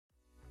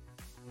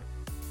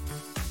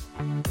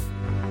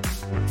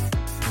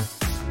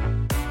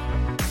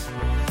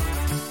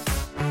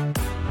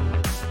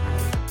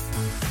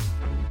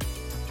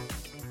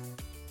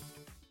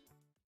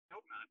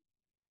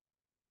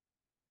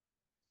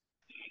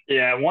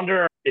Yeah, I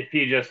wonder if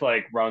he just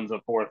like runs a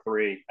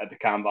 4.3 at the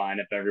combine,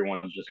 if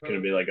everyone's just gonna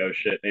be like, oh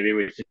shit, maybe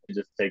we should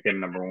just take him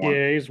number one.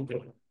 Yeah, he's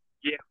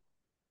Yeah,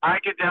 I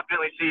could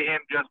definitely see him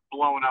just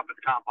blowing up his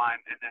combine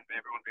and then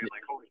everyone being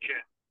like, holy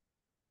shit.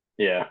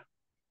 Yeah.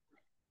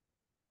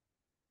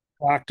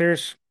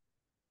 doctors.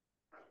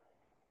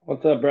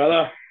 What's up,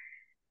 brother?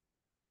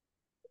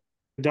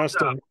 What's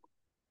up? Dustin.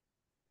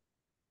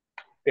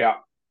 Yeah.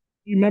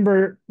 You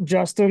remember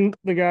Justin,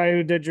 the guy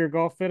who did your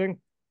golf fitting?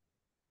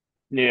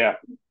 Yeah.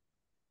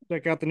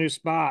 Check out the new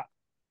spot.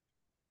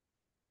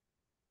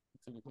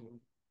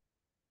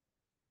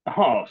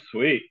 Oh,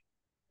 sweet.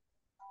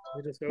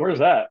 We just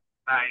Where's opened, that?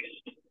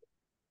 Nice.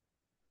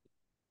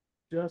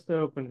 just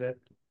opened it.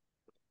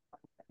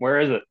 Where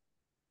is it?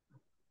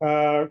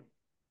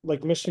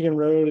 Like Michigan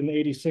Road and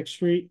 86th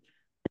Street.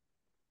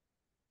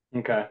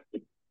 Okay.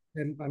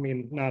 And I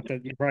mean, not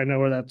that you probably know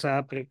where that's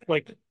at, but it's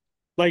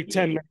like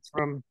 10 minutes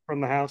from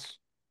the house.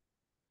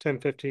 10,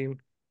 15.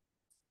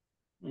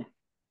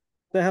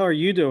 The hell are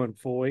you doing,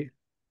 Foy?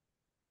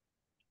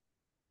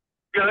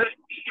 Good.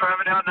 Just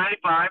driving down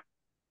 95,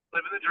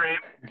 living the dream.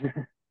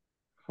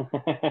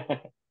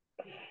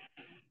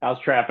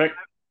 How's traffic?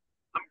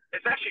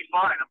 It's actually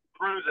fine. I'm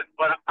cruising,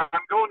 but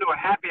I'm going to a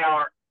happy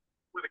hour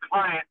with a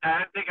client. I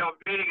didn't think I was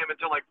meeting him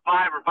until like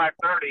 5 or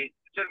 5:30.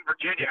 It's in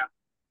Virginia.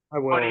 I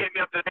will. But he hit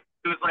me up today.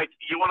 He was like,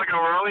 "You want to go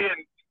early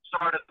and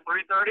start at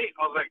 3:30?"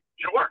 I was like,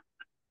 "Sure."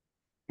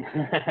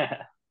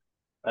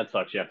 That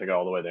sucks. You have to go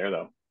all the way there,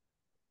 though.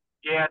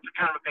 Yeah, it's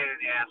kind of a pain in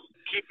the ass.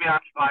 Keep me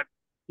occupied.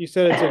 You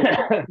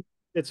said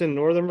it's in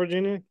Northern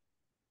Virginia?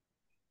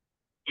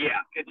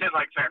 Yeah, it's in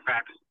like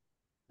Fairfax.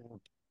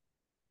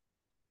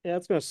 Yeah,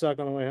 it's gonna suck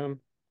on the way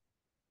home.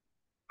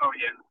 Oh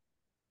yeah.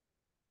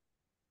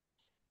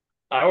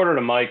 I ordered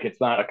a mic. It's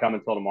not coming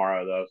until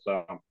tomorrow, though.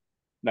 So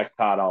next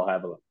pod, I'll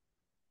have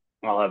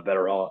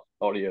better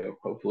audio,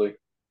 hopefully.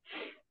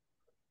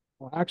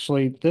 Well,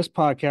 actually, this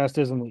podcast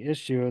isn't the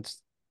issue.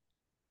 It's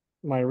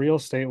my real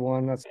estate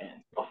one. That's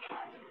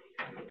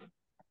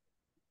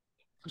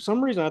for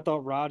some reason I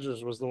thought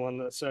Rogers was the one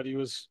that said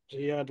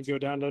he had to go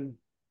down to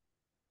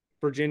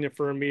Virginia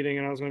for a meeting,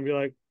 and I was gonna be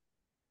like,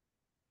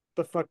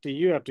 the fuck do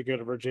you have to go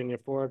to Virginia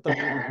for?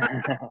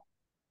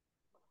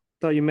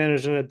 Thought you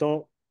managed an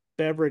adult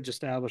beverage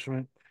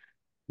establishment.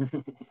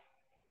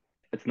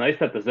 It's nice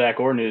that the Zach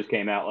Orr news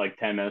came out like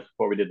 10 minutes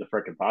before we did the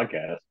freaking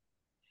podcast.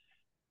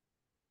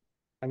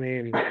 I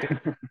mean,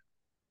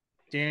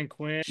 Dan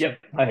Quinn. Yep,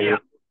 I hear you.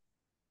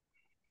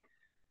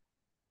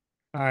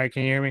 All right,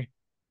 can you hear me?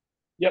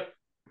 Yep,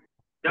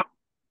 Yep.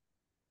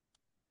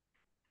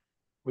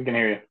 we can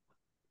hear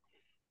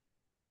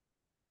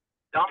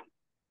Done.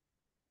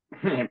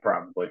 you.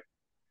 Probably.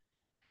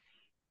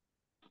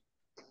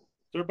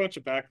 Is there a bunch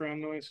of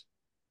background noise?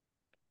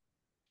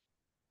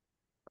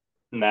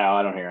 No,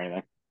 I don't hear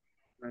anything.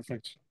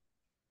 Perfect.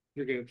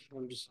 You're good.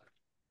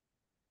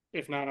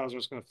 If not, I was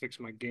just gonna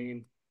fix my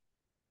gain.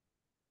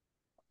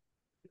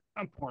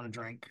 I'm pouring a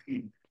drink.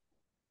 Did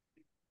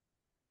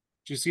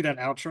you see that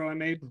outro I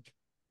made?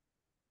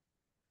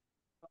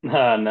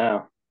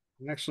 No.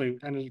 Actually,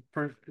 it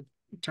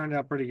turned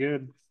out pretty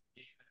good.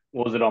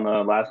 What was it on the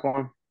last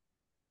one?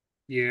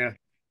 Yeah,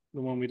 the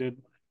one we did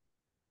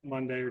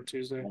Monday or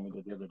Tuesday. One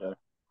we did the other day.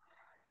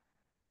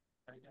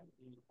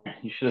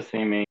 You should have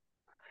seen me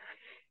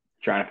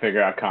trying to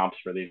figure out comps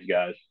for these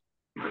guys.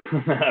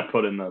 I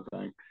put in the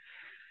thing.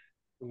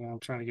 Yeah, I'm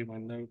trying to get my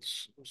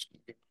notes.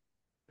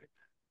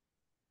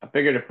 I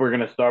figured if we're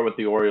gonna start with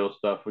the Orioles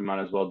stuff, we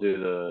might as well do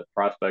the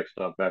prospect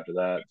stuff after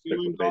that. Stick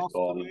with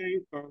baseball. Today,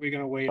 or are we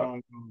gonna wait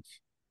on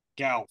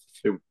golf?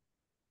 Are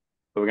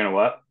we gonna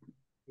what?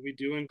 Are we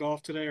doing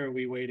golf today, or are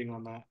we waiting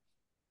on that?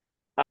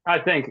 I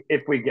think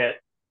if we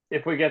get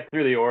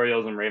through the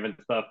Orioles and Ravens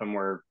stuff, and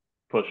we're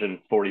pushing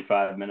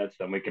 45 minutes,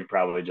 then we can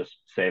probably just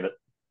save it.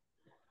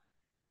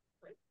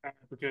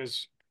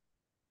 Because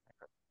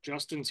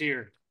Justin's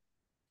here.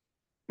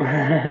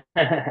 I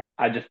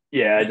just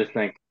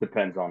think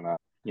depends on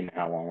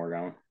how long we're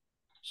going.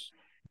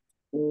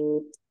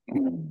 What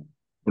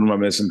am I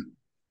missing?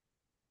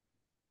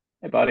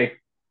 Hey, buddy.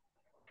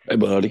 Hey,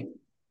 buddy.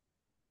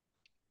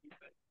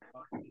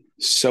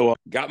 So,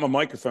 got my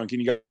microphone. Can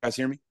you guys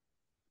hear me?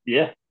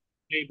 Yeah.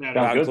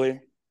 Loud and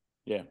clear?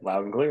 Yeah.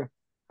 Loud and clear.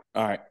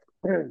 All right.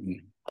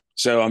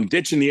 So, I'm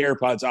ditching the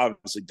AirPods,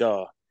 obviously.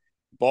 Duh.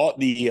 Bought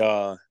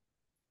the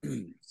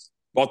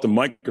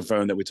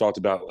microphone that we talked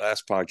about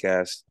last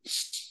podcast.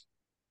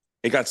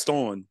 It got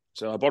stolen.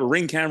 So, I bought a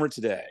Ring camera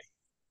today.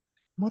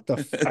 What the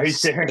fuck? Are you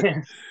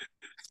serious?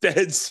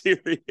 Dead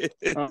serious.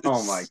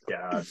 Oh my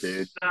god,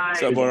 dude!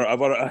 So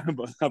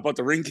I bought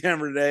the Ring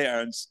camera today.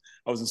 I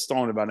was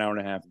installing it about an hour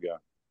and a half ago.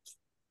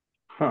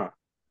 Huh?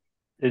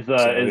 Is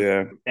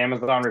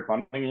Amazon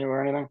refunding you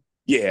or anything?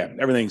 Yeah,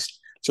 everything's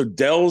So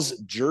Dell's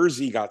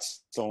jersey got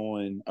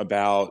stolen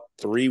about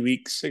 3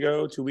 weeks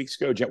ago, 2 weeks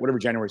ago, whatever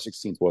January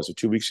 16th was, so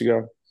 2 weeks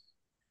ago.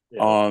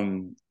 Yeah.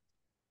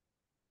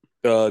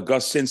 The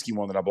Gus Sinski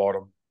one that I bought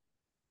him.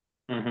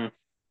 Mm-hmm.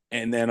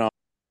 And then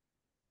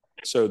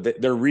so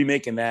they're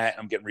remaking that.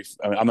 I'm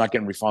not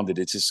getting refunded.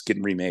 It's just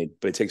getting remade,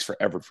 but it takes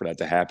forever for that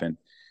to happen.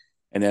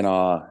 And then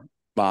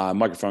my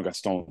microphone got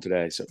stolen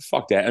today. So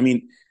fuck that. I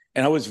mean,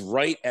 and I was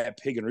right at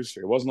Pig and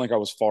Rooster. It wasn't like I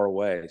was far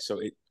away. So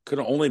it could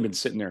have only been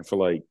sitting there for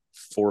like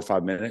 4 or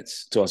 5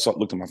 minutes till I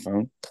looked at my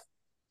phone.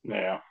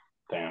 Yeah.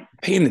 Damn.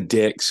 Pain in the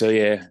dick. So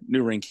yeah,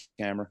 new Ring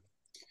camera.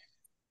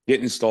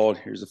 Getting installed.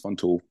 Here's a fun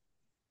tool.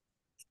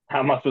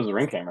 How much was the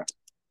Ring camera?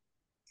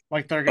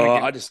 Like they're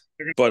gonna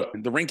but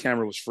the Ring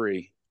camera was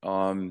free.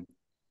 I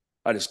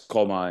just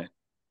called my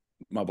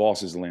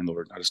boss is the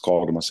landlord. I just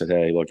called him. I said,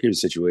 "Hey, look, here's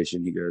the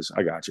situation." He goes,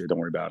 "I got you. Don't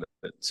worry about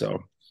it."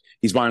 So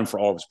he's buying for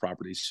all of his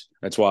properties.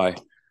 That's why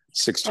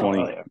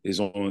 620 is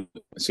on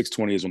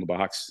the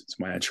box. It's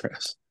my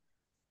address.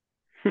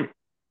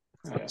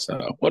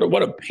 So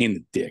what a pain in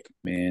the dick,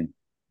 man.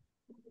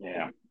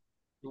 Yeah.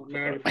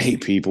 I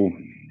hate people.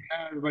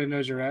 Everybody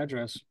knows your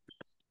address.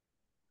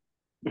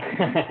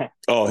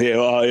 Oh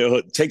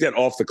yeah, take that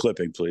off the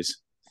clipping,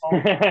 please. All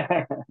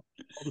the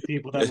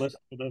people that listen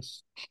to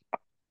this.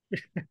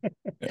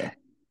 Yeah.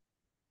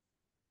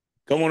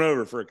 Come on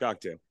over for a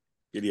cocktail.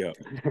 Giddy up.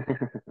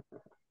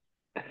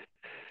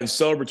 And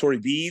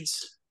celebratory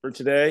beads for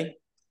today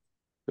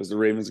because the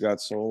Ravens got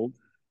sold.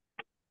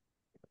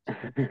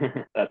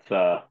 That's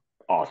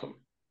awesome.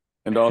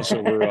 And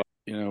also we're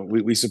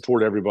we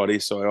support everybody,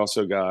 so I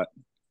also got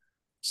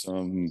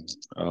some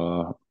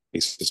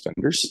ace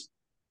suspenders.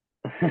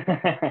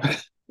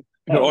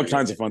 All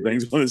kinds of fun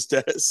things on his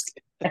desk.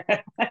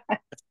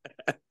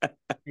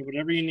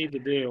 Whatever you need to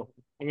do.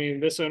 I mean,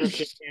 this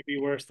ownership can't be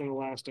worse than the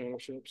last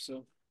ownership.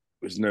 So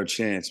there's no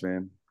chance,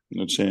 man.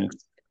 No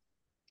chance.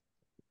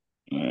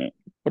 All right.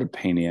 What a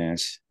pain in the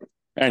ass.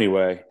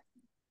 Anyway,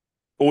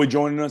 boy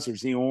joining us, or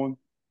is he on?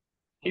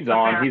 He's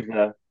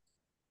on.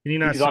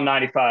 He's on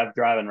 95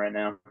 driving right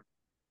now.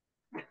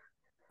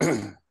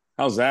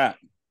 How's that?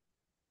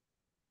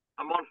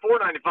 I'm on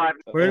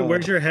 495.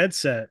 Where's your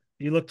headset?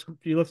 You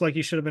looked like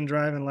you should have been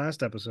driving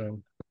last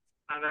episode.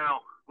 I know.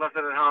 Left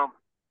it at home.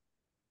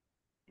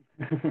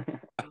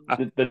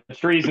 The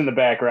trees in the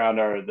background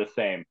are the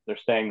same. They're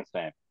staying the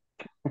same.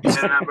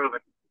 They're not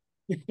moving.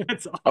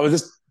 That's awesome. I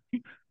was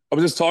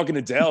just talking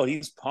to Dell.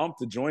 He's pumped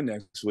to join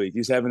next week.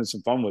 He's having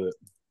some fun with it.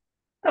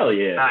 Hell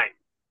yeah. Nice.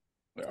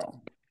 Yeah.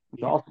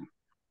 It's awesome.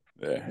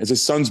 Yeah. It's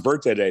his son's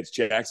birthday today. It's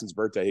Jackson's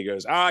birthday. He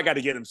goes, I got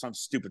to get him some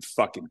stupid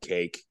fucking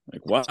cake.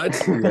 Like, what?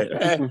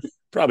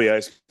 Probably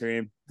ice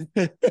cream.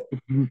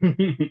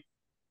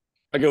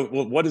 I go,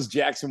 well, what does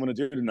Jackson want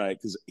to do tonight?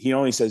 Because he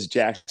only says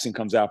Jackson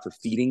comes out for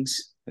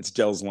feedings. That's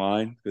Dell's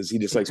line because he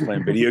just likes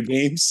playing video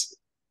games.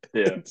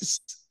 Yeah.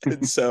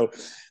 And so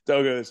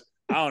Dell goes,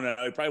 I don't know.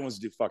 He probably wants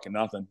to do fucking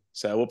nothing.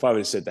 So we'll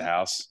probably just sit at the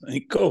house. I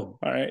think, cool.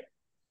 All right.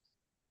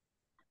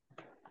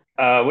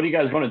 What do you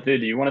guys want to do?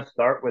 Do you want to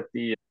start with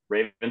the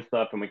Raven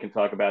stuff and we can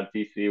talk about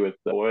DC with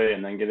the boy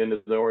and then get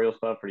into the Orioles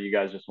stuff? Or do you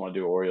guys just want to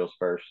do Orioles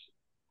first?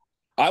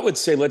 I would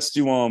say let's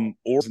do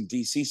Orioles and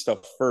DC stuff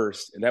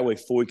first. And that way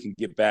Foy can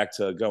get back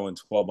to going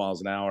 12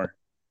 miles an hour.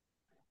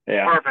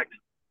 Yeah. Perfect.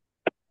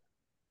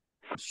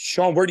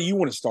 Sean, where do you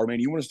want to start, man?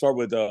 You want to start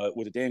with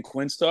the Dan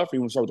Quinn stuff or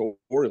you want to start with the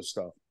Orioles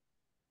stuff?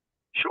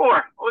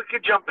 Sure. We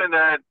could jump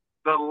into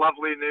the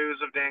lovely news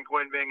of Dan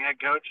Quinn being head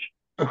coach.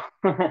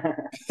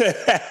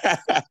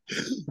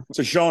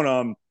 So,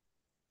 Sean,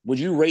 would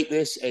you rate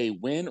this a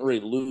win or a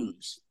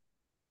lose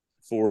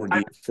for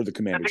the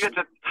Commanders? I think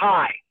it's a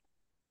tie.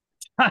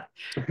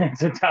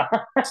 It's a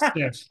tie.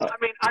 Yes. I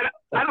mean, I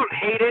don't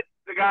hate it.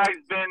 The guy's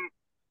been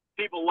 –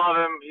 people love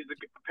him. He's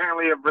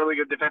apparently a really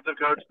good defensive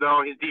coach,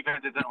 though. His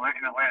defense is in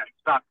Atlanta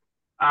stuck.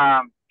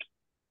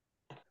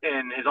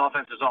 And his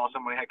offense is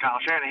awesome when he had Kyle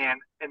Shanahan,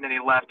 and then he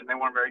left, and they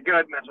weren't very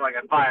good, and that's why he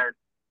got fired.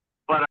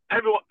 But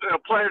everyone,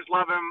 players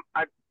love him.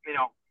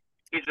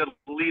 He's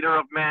a leader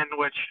of men,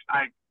 which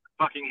I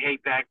fucking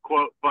hate that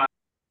quote. But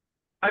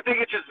I think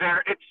it's just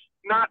it's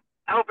not.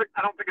 I don't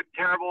think it's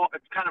terrible.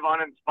 It's kind of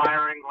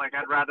uninspiring. Like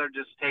I'd rather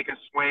just take a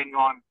swing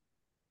on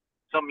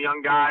some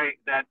young guy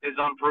that is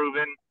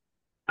unproven.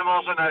 I'm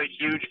also not a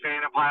huge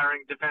fan of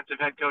hiring defensive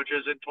head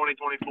coaches in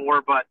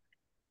 2024, but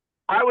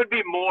I would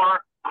be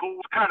more cool.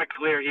 It's kind of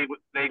clear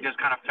they just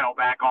kind of fell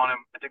back on him.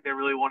 I think they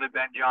really wanted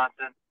Ben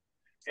Johnson,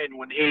 and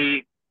when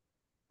he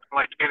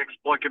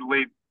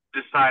inexplicably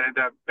decided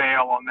to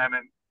bail on them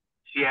in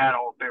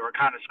Seattle, they were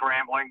kind of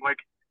scrambling. Like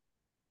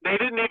they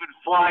didn't even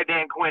fly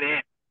Dan Quinn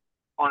in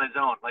on his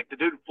own. Like the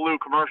dude flew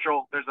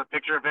commercial. There's a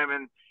picture of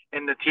him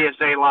in the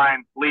TSA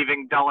line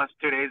leaving Dulles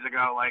 2 days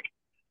ago. Like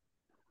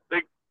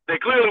they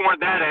clearly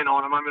weren't that in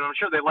on him. I mean, I'm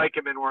sure they like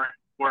him and were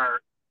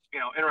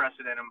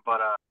interested in him,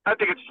 but I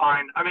think it's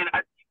fine. I mean,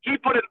 he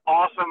put an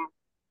awesome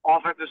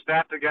offensive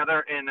staff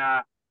together in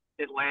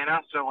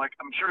Atlanta, so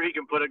I'm sure he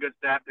can put a good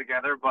staff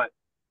together. But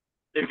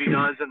if he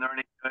does and they're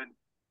any good,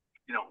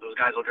 those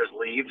guys will just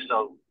leave.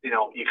 So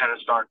you kind of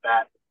start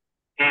that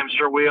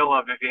hamster wheel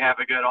of if you have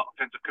a good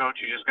offensive coach,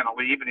 you're just going to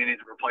leave and you need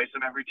to replace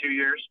him every 2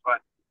 years.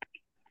 But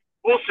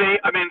we'll see.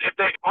 I mean, if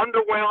they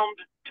underwhelmed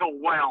to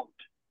whelmed,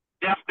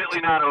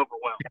 definitely not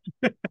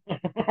overwhelmed.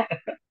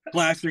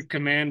 Classic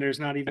Commanders,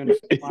 not even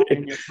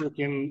flying your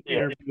freaking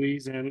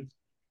interviews in.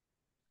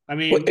 I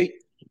mean,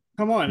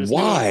 come on.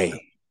 Why?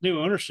 New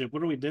ownership.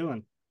 What are we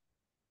doing?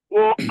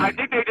 Well, I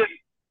think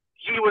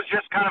he was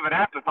just kind of an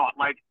afterthought.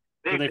 Like,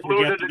 they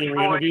flew to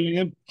Detroit.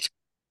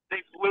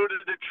 They flew to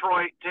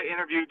Detroit to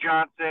interview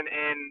Johnson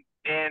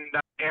and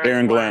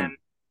Aaron Glenn.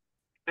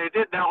 They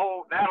did that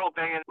whole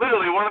thing, and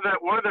literally one of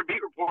their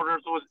beat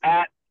reporters was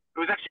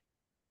actually.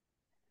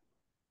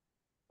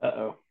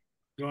 Uh-oh.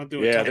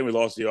 Yeah, I think we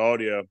lost the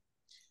audio.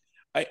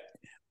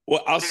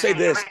 I'll say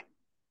this.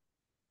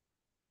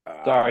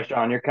 Sorry,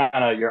 Sean,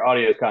 your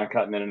audio is kind of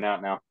cutting in and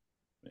out now.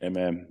 Hey,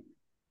 man.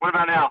 What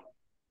about now?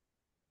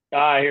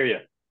 I hear you.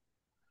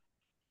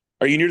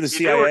 Are you near the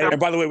CIA? And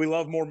by the way, we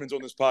love Mormons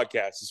on this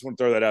podcast. Just want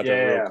to throw that out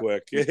there real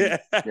quick.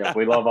 Yeah,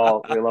 we love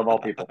all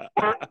people.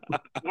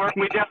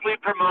 We definitely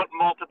promote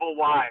multiple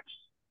wives.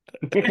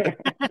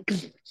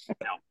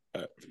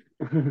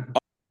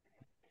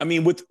 I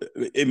mean,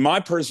 in my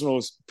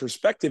personal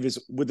perspective,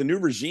 is with the new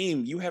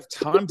regime, you have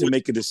time to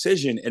make a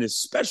decision, and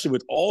especially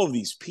with all of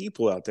these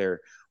people out there,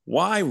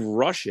 why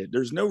rush it?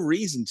 There's no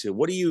reason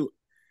to.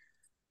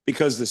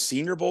 Because the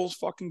Senior Bowl's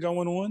fucking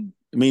going on?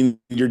 I mean,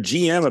 your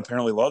GM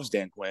apparently loves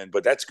Dan Quinn,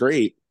 but that's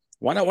great.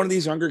 Why not one of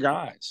these younger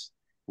guys?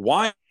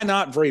 Why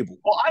not Vrabel?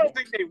 Well, I don't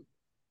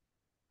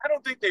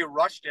think they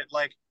rushed it.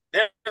 Like,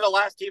 they're the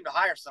last team to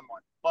hire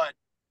someone, but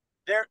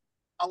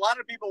a lot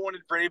of people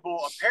wanted Vrabel.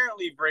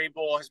 Apparently,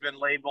 Vrabel has been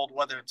labeled,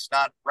 whether it's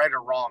not right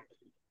or wrong,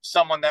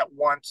 someone that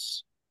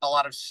wants a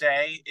lot of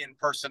say in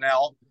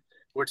personnel,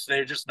 which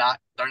they're not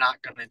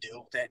going to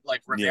do.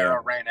 Like Rivera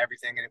ran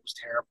everything and it was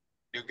terrible.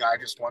 New guy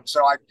just won.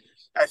 So I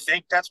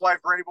think that's why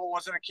Vrabel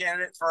wasn't a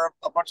candidate for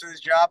a bunch of these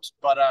jobs.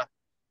 But I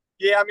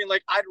mean,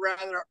 like, I'd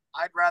rather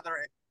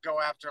go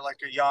after like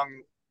a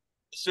young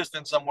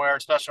assistant somewhere,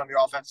 especially on the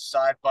offensive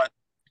side. But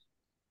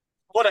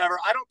whatever.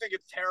 I don't think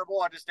it's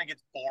terrible. I just think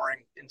it's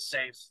boring and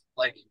safe.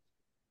 Like,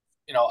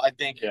 I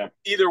think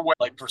either way,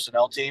 like,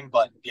 personnel team,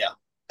 but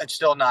it's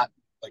still not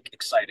like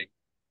exciting.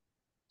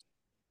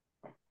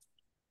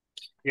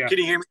 Yeah. Can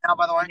you hear me now,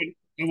 by the way?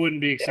 It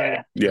wouldn't be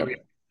exciting. Yeah.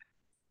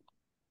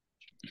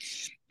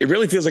 It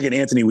really feels like an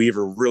Anthony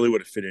Weaver really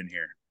would have fit in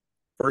here.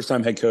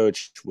 First-time head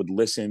coach, would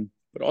listen,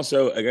 but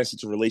also I guess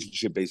it's a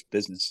relationship-based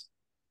business.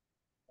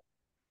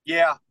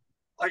 Yeah.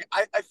 Like,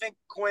 I think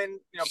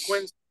Quinn's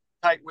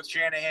tight with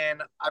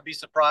Shanahan. I'd be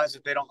surprised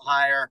if they don't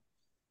hire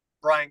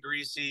Brian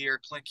Greasy or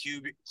Clint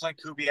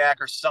Kubiak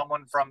or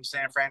someone from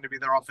San Fran to be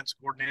their offensive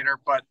coordinator.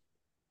 But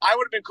I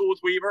would have been cool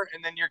with Weaver,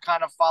 and then you're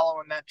kind of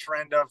following that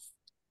trend of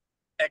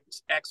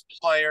ex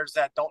players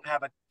that don't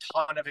have a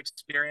ton of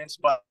experience,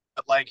 but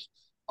like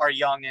are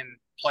young and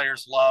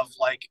players love,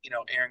 like,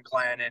 Aaron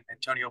Glenn and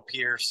Antonio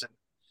Pierce and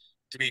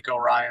D'Amico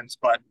Ryans.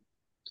 But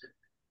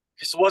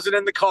this wasn't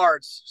in the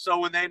cards. So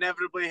when they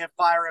inevitably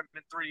fire him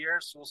in 3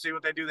 years, we'll see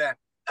what they do then.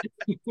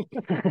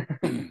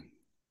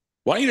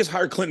 Why don't you just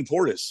hire Clinton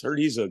Portis? Heard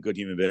he's a good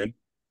human being.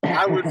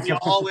 I would be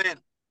all in.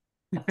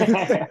 He'd be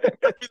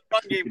the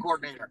run game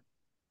coordinator.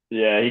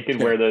 Yeah, he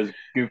could wear those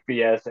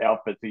goofy ass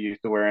outfits he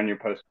used to wear in your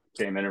post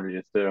game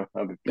interviews too.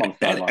 That'd be fun.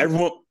 And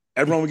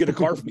everyone would get a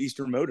car from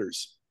Eastern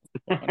Motors.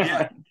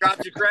 Yeah,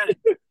 dropped your credit.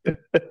 But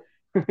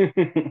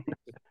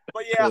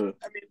I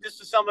mean, just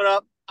to sum it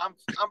up,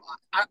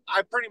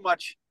 I pretty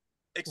much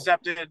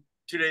accepted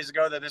 2 days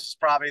ago that this is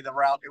probably the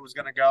route it was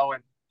going to go,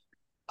 and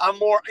I'm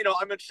more,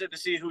 I'm interested to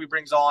see who he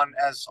brings on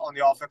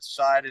the offensive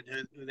side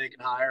and who they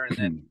can hire, and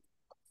then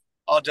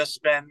I'll just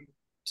spend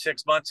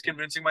 6 months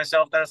convincing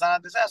myself that it's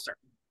not a disaster.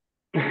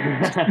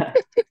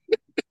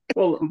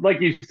 Well, like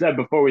you said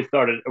before we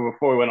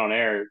went on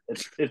air,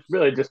 it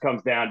really just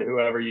comes down to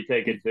whoever you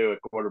take into a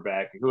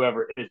quarterback.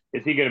 Whoever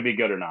is he going to be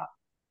good or not?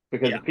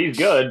 Because if he's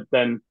good,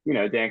 then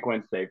Dan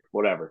Quinn's safe,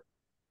 whatever.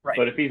 Right.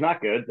 But if he's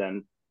not good,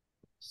 then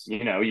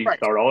you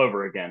start all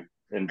over again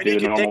and do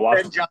the normal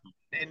Washington.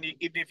 And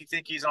even if you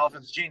think he's an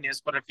offensive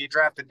genius, but if you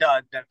draft a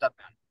dud, that doesn't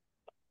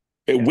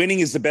matter. Winning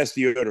is the best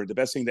deodorant. The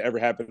best thing that ever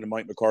happened to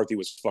Mike McCarthy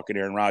was fucking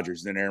Aaron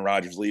Rodgers. And then Aaron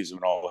Rodgers leaves him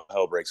and all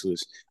hell breaks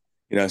loose.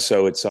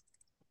 So it's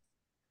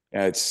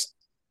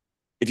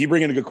if you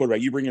bring in a good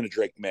quarterback, you bring in a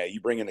Drake May,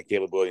 you bring in a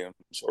Caleb Williams,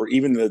 or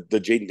even the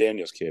Jaden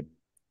Daniels kid.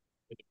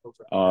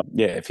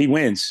 If he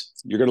wins,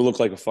 you're going to look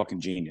like a fucking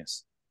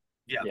genius.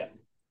 Yeah.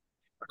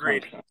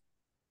 Agreed.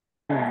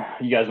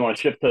 You guys want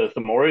to shift to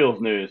some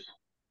Orioles news?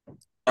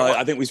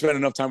 I think we spent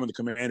enough time with the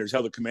Commanders.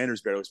 Hell, the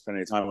Commanders barely spend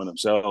any time on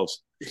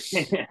themselves.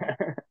 You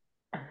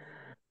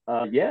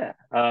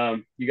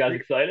guys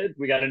excited?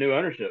 We got a new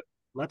ownership.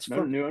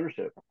 New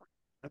ownership.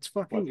 Let's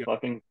fucking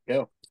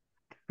go.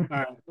 All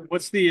right.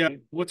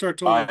 What's our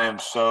total? I am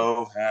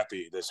so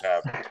happy this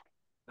happened.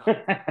 So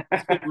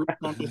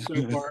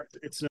far,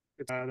 it's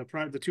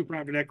the two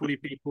private equity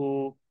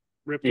people.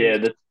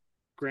 Ripken,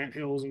 Grant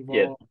Hill's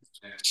involved.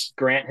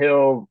 Grant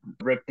Hill,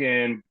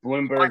 Ripken,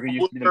 Bloomberg, who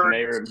used to be the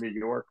mayor of New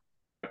York.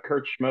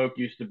 Kurt Schmoke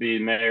used to be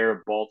mayor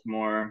of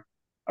Baltimore.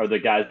 Are the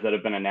guys that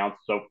have been announced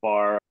so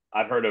far?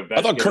 I've heard of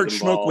I thought Ovechkin's Kurt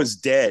Schmoke involved. was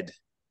dead.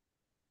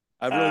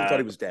 I really thought Uh,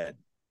 he was dead.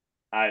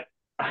 I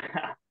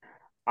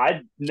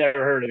I'd never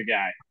heard of the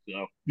guy.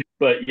 So,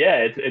 but yeah,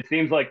 it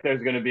seems like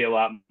there's going to be a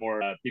lot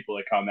more people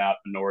that come out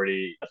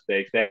minority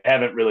stakes. They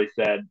haven't really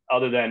said,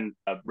 other than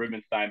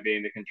Rubenstein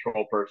being the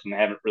control person, they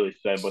haven't really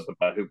said what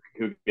the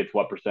who gets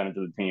what percentage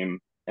of the team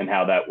and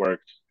how that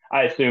works.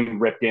 I assume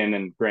Ripken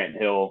and Grant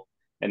Hill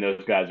and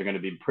those guys are going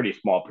to be pretty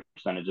small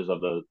percentages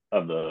of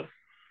the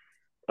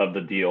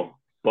deal.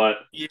 But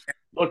Yeah,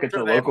 look, it's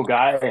sure a they have local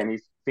more. guy, and he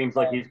seems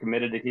like he's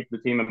committed to keep the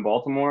team in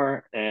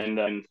Baltimore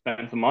and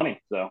spend some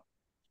money. So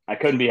I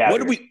couldn't be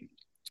What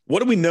happier.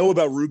 do we know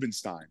about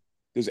Rubenstein?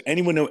 Does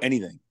anyone know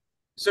anything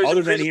So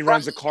other than he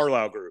runs the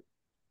Carlisle group?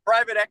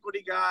 Private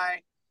equity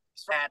guy.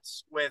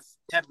 Nats with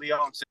Ted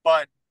Leonsis,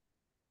 but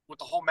with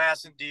the whole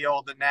Masson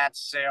deal, the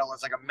Nats sale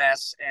is like a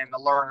mess, and the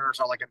Lerners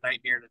are like a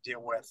nightmare to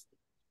deal with.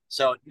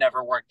 So it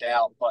never worked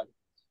out. But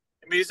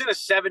I mean, he's in his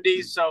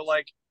 70s, so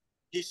like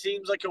he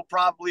seems like he'll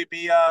probably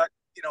be a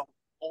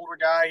older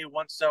guy who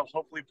wants to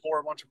hopefully pour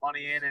a bunch of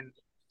money in and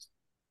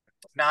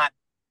not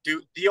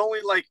do the only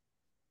like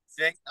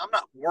thing. I'm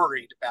not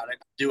worried about it.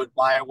 Do it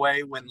my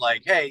way when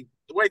like, hey,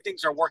 the way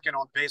things are working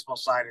on the baseball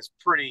side is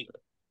pretty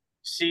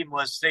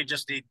seamless. They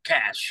just need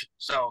cash.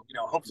 So,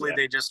 hopefully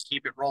they just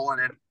keep it rolling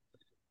and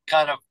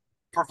kind of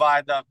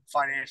provide the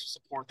financial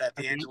support that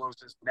the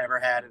Angelos has never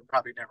had and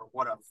probably never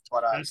would have.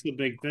 But that's the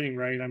big thing,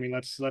 right? I mean,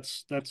 let's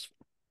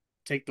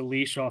take the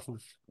leash off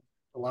of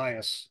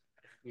Elias.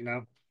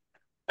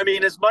 I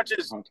mean, as much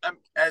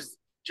as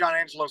John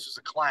Angelos is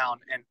a clown,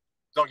 and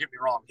don't get me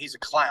wrong, he's a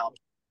clown.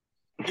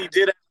 He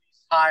did at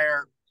least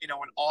hire, an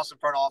awesome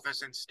front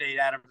office and stayed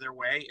out of their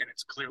way, and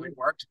it's clearly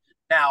worked.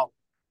 Now,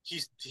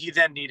 he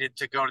then needed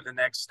to go to the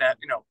next step,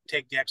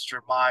 take the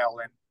extra mile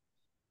and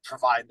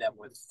provide them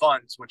with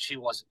funds, which he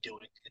wasn't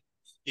doing.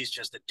 He's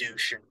just a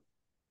douche and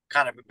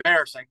kind of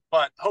embarrassing.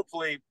 But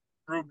hopefully,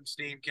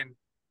 Rubenstein can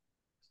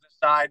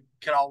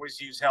always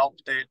use help.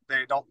 They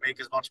don't make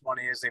as much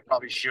money as they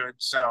probably should,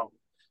 so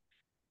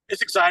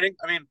it's exciting.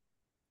 I mean,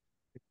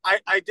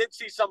 I did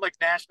see some like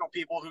national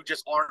people who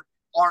just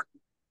aren't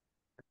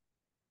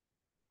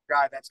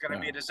guy that's going to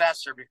be a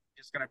disaster because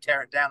he's going to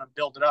tear it down and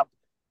build it up.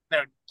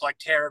 They're like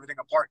tear everything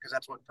apart because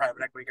that's what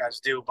private equity guys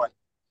do. But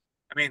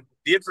I mean,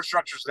 the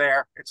infrastructure's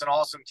there. It's an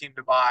awesome team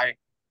to buy.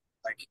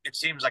 Like it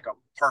seems like a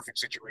perfect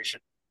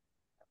situation.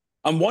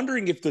 I'm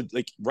wondering if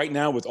right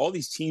now with all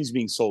these teams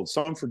being sold,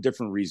 some for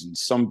different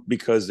reasons, some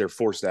because they're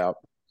forced out.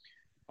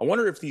 I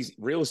wonder if these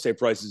real estate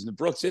prices, and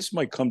Brooks, this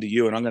might come to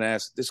you, and I'm going to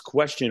ask this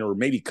question, or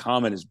maybe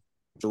comment is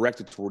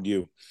directed toward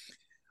you.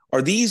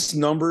 Are these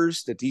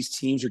numbers that these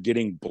teams are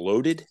getting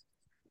bloated?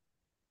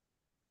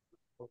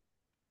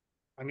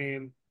 I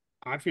mean,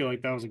 I feel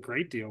like that was a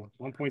great deal.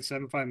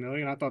 1.75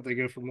 million. I thought they'd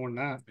go for more than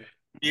that.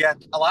 Yeah,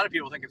 a lot of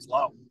people think it's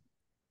low.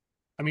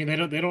 I mean, they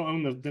don't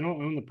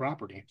own the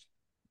property.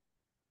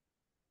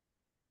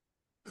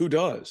 Who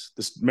does?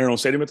 The Maryland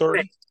Stadium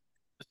Authority?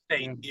 The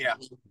state, yeah.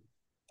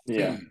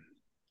 Yeah.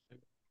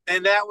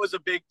 And that was a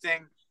big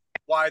thing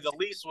why the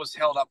lease was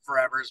held up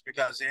forever is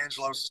because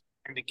Angelos is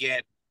trying to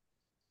get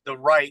the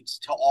rights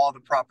to all the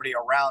property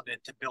around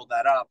it to build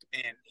that up,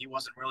 and he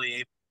wasn't really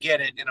able to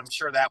get it. And I'm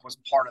sure that was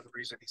part of the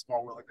reason he's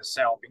more willing to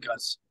sell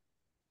because,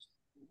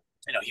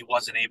 he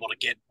wasn't able to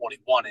get what he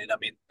wanted. I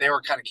mean, they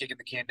were kind of kicking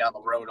the can down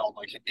the road on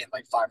in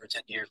 5 or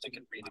 10 years they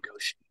could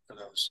renegotiate for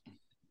those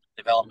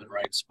development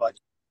rights. But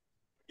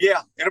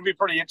yeah, it'll be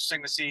pretty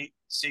interesting to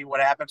see what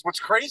happens. What's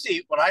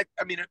crazy,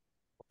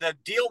 the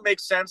deal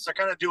makes sense. They're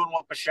kind of doing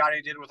what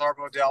Bisciotti did with Art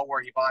Modell,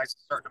 where he buys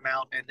a certain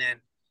amount and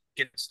then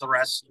gets the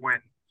rest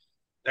when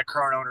the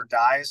current owner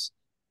dies.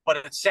 But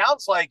it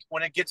sounds like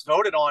when it gets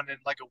voted on in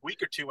like a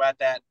week or two at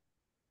that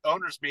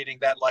owners meeting,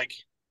 that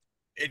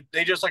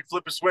they just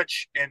flip a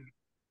switch and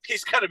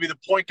he's going to be the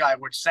point guy,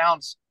 which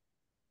sounds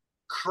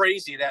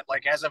crazy. That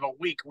as of a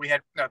week, we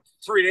had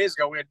 3 days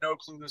ago, we had no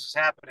clue this was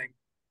happening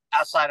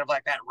outside of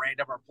that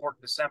random report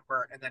in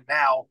December, and then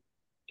now.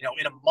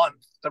 In a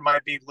month, there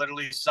might be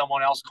literally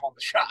someone else calling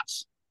the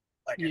shots.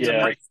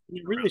 It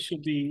really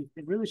should be.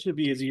 It really should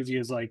be as easy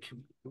as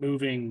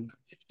moving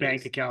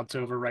bank accounts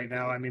over right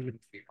now. I mean,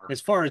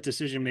 as far as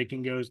decision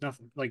making goes,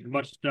 nothing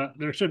much.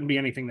 There shouldn't be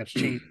anything that's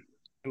changed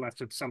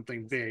unless it's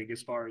something big.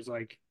 As far as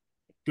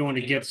going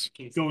to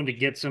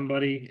get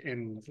somebody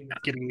and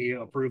getting the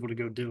approval to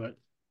go do it.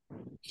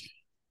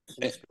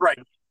 Right.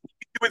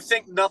 You would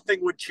think nothing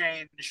would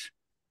change.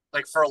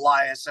 For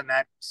Elias and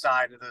that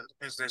side of the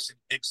business,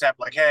 except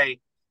hey,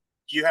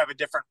 you have a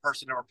different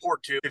person to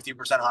report to,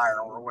 50% higher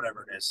or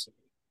whatever it is.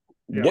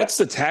 Yeah. What's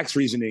the tax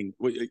reasoning?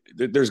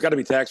 There's got to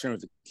be tax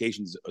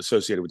ramifications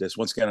associated with this.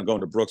 Once again, I'm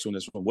going to Brooks on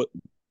this one.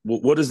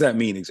 What does that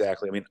mean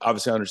exactly? I mean,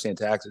 obviously I understand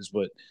taxes,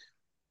 but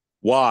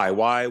why?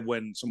 Why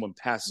when someone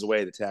passes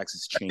away, the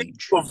taxes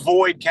change? To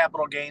avoid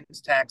capital gains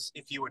tax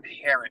if you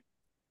inherit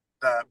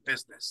the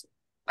business.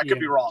 I could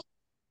be wrong.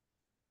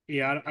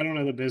 Yeah, I don't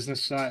know the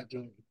business side,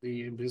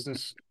 the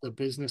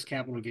business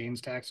capital gains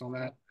tax on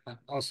that.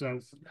 Also,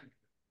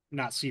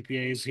 not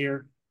CPAs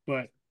here,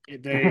 but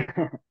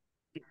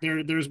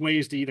there's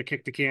ways to either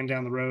kick the can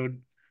down the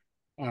road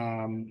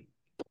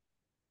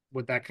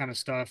with that kind of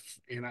stuff,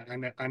 and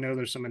I know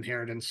there's some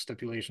inheritance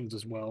stipulations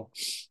as well.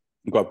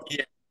 Okay.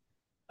 Yeah,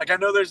 like I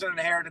know there's an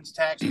inheritance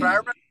tax, but I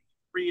remember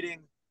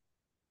reading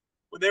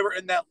when they were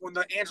when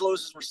the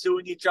Angeloses were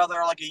suing each other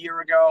like a year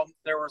ago,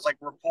 there was like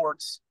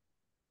reports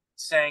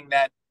saying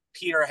that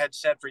Peter had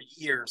said for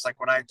years, like,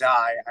 when I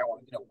die, I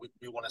want,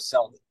 we want to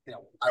sell,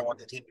 I want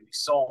the team to be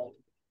sold.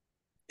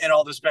 And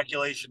all the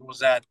speculation was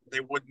that they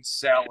wouldn't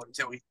sell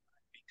until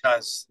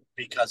because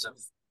of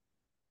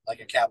like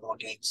a capital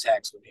gains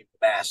tax would be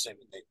massive,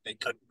 and they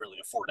couldn't really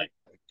afford it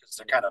because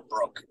they're kind of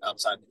broke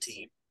outside the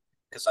team.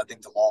 Because I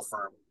think the law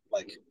firm,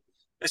 like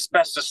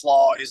asbestos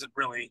law, isn't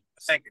really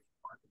a thing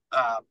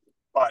anymore.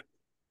 But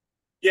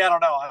yeah, I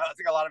don't know. I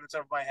think a lot of it's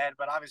over my head,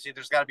 but obviously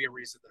there's got to be a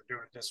reason they're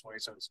doing it this way.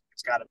 So it's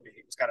got to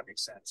make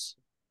sense.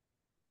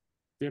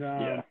 Did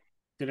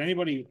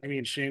anybody? I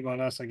mean, shame on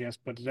us, I guess.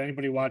 But did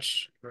anybody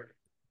watch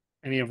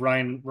any of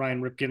Ryan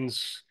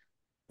Ripken's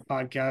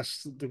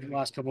podcasts the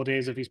last couple of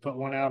days? If he's put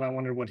one out, I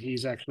wonder what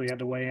he's actually had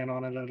to weigh in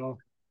on it at all.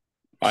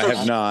 I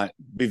have not.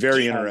 Be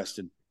very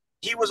interested.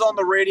 He was on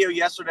the radio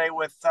yesterday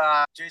with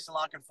Jason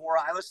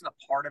Lockenfora. I listened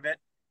to part of it.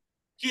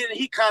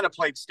 He kind of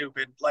played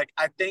stupid. Like,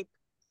 I think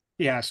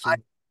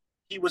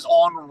he was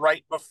on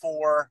right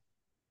before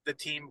the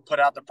team put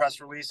out the press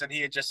release, and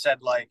he had just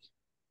said, like,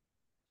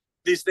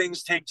 these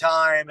things take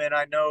time, and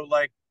I know,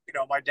 like,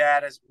 my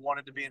dad has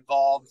wanted to be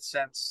involved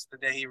since the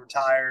day he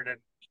retired, and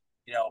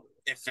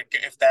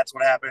if that's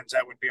what happens,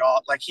 that would be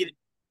all. Like, he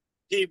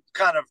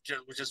kind of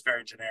was just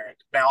very generic.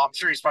 Now I'm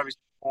sure he's probably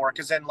more,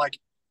 because then, like,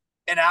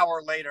 an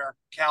hour later,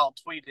 Cal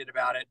tweeted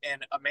about it,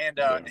 and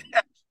Amanda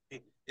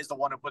is the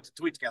one who put the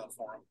tweet together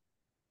for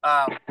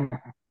him,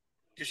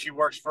 because she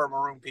works for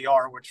Maroon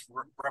PR, which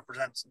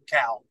represents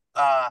Cal.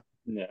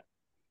 Yeah.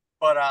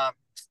 But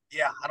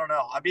yeah, I don't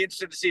know. I'd be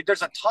interested to see.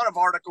 There's a ton of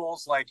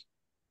articles. Like,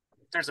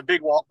 there's a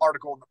big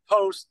article in the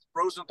Post.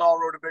 Rosenthal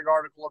wrote a big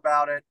article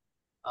about it.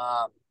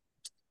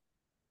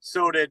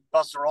 So did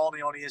Buster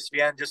Olney on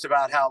ESPN, just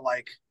about how,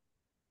 like,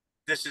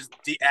 this is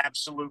the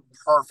absolute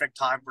perfect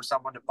time for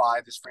someone to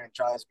buy this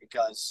franchise,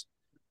 because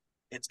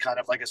it's kind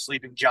of like a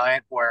sleeping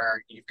giant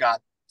where you've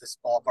got this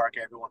ballpark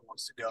everyone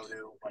wants to go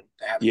to, but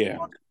they haven't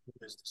done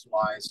business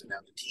wise, and now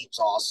the team's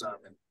awesome.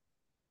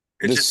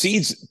 And the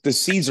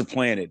seeds are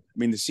planted. I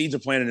mean, the seeds are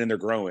planted and they're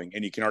growing,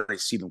 and you can already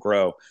see them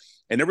grow.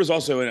 And there was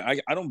also,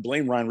 and I don't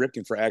blame Ryan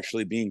Ripken for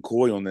actually being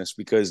coy on this,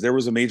 because there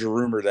was a major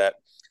rumor that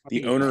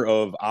the owner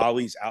of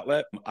Ollie's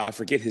Outlet, I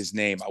forget his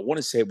name, I want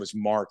to say it was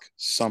Mark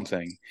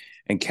something,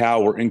 and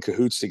Cal were in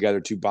cahoots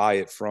together to buy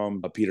it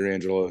from Peter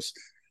Angelos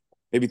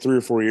maybe 3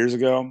 or 4 years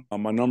ago.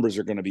 My numbers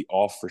are going to be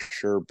off for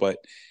sure, but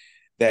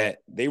that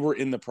they were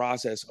in the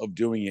process of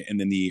doing it, and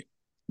then the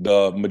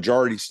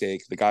majority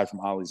stake, the guy from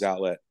Ollie's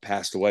Outlet,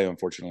 passed away,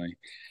 unfortunately.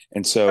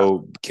 And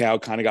so Cal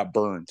kind of got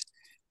burned.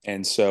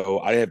 And so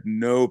I have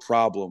no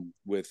problem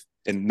with,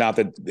 and not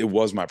that it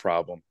was my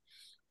problem,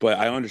 but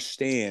I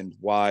understand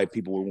why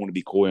people would want to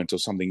be coy until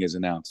something is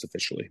announced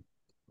officially.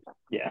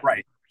 Yeah.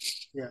 Right.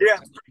 Yeah,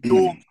 pretty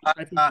cool.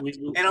 And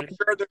I'm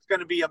sure there's going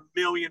to be a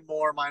million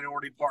more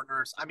minority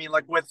partners. I mean,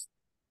 like with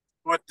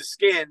the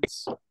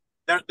Skins,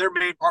 their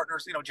main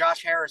partners,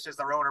 Josh Harris is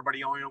their owner, but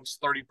he only owns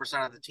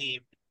 30% of the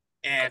team.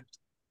 And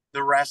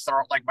the rest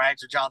are, like,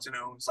 Magic Johnson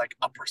owns like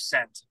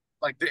 1%.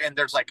 Like, and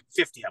there's like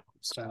 50 of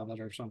them. Salad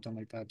or something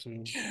like that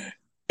too.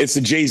 It's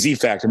the Jay-Z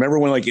factor. Remember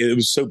when, like, it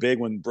was so big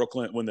when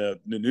the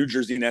New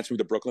Jersey Nets moved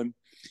to Brooklyn,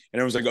 and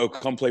everyone's like, "Oh,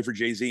 come play for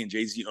Jay-Z," and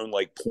Jay-Z owned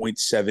like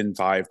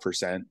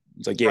 0.75%.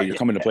 It's like, yeah, you're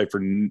coming to play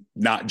for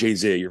not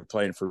Jay-Z. You're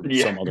playing for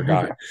some other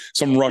guy,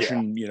 some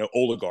Russian,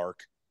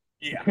 oligarch.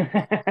 Yeah.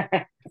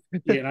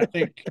 And I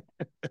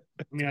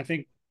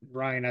think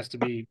Ryan has to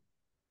be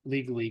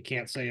legally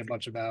can't say a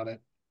bunch about it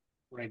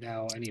right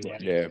now anyway.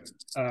 Yeah.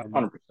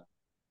 100%.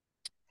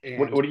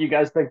 What do you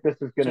guys think this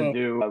is going to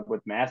do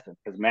with Masson?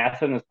 Because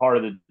Masson is part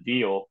of the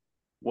deal.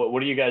 What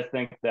do you guys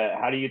think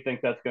how do you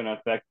think that's going to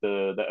affect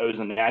the O's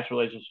and Nats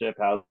relationship?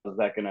 How is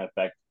that going to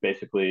affect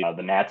basically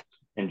the Nats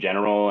in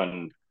general?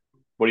 And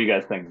what do you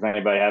guys think? Does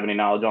anybody have any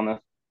knowledge on this?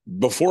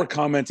 Before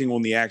commenting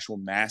on the actual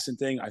Masson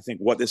thing, I think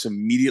what this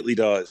immediately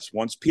does,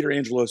 once Peter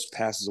Angelos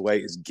passes away,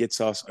 is gets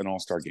us an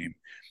all-star game.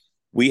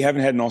 We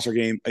haven't had an all-star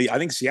game. I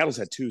think Seattle's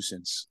had 2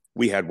 since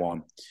we had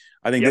one.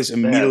 I think this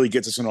immediately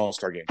gets us an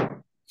all-star game.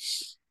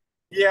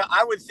 Yeah,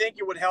 I would think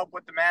it would help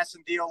with the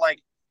Masson deal.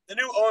 Like, the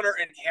new owner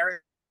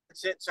inherits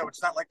it, so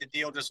it's not like the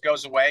deal just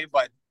goes away,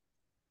 but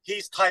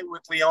he's tight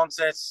with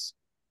Leonsis.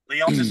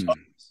 Leonsis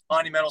owns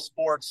Monumental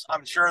Sports.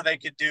 I'm sure they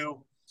could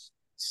do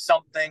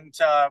something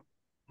to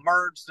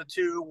merge the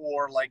two,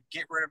 or, like,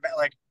 get rid of it.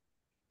 Like,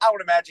 I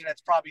would imagine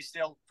it's probably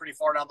still pretty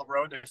far down the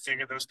road to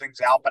figure those things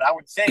out, but I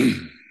would think,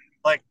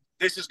 like,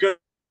 this is good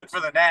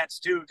for the Nats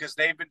too, because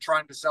they've been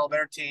trying to sell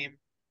their team,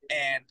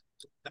 and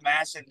the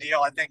Masson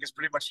deal, I think, has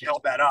pretty much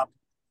held that up.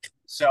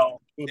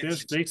 So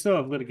they still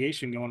have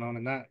litigation going on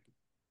in that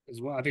as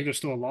well. I think there's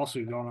still a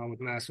lawsuit going on with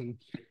Masson.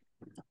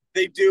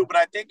 They do, but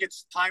I think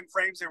it's time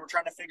frames they were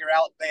trying to figure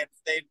out.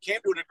 They came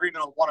to an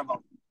agreement on one of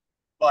them,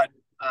 but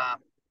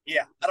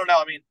yeah, I don't know.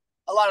 I mean,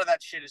 a lot of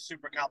that shit is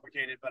super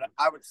complicated, but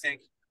I would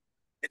think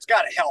it's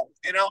got to help.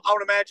 And I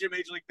would imagine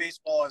Major League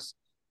Baseball is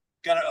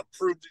gonna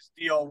approve this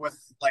deal with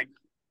like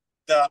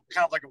the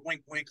kind of like a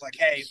wink, wink, like,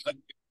 hey, but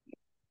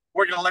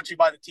we're gonna let you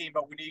buy the team,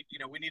 but we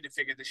need to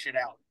figure this shit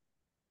out.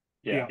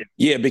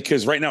 Yeah,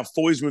 because right now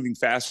Foy's moving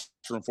faster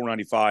in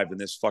 495 than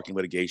this fucking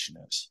litigation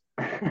is,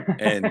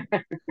 and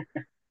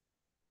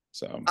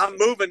so I'm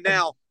moving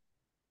now.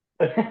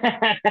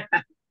 I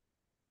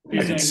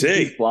can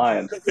see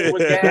flying.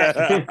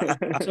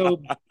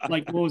 So,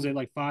 like, what was it,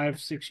 like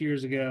 5-6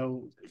 years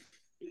ago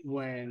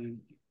when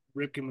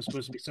Ripken was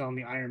supposed to be selling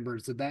the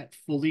Ironbirds? Did that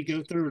fully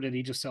go through, or did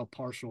he just sell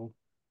partial?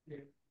 Do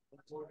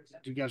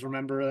you guys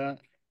remember that?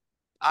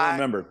 I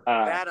remember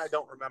that. I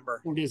don't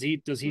remember. Or does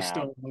he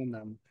still own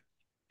them?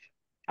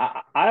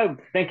 I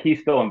think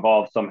he's still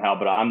involved somehow,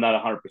 but I'm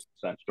not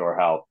 100%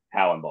 sure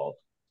how involved.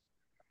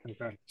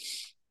 Okay.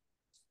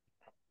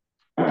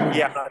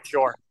 Yeah, I'm not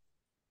sure.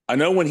 I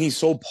know when he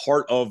sold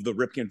part of the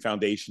Ripken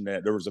Foundation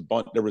that there was a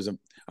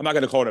I'm not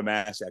going to call it a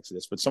mass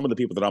exodus, but some of the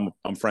people that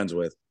I'm friends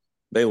with,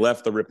 they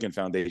left the Ripken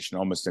Foundation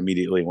almost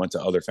immediately, went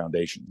to other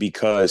foundations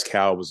because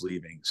Cal was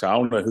leaving. So I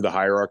don't know who the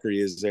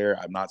hierarchy is there.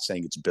 I'm not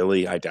saying it's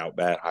Billy. I doubt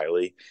that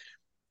highly.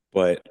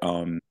 But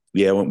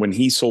yeah, when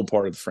he sold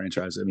part of the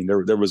franchise, I mean,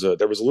 there was a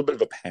little bit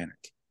of a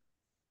panic.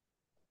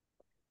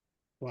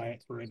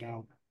 Quiet for right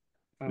now.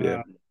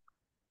 Yeah.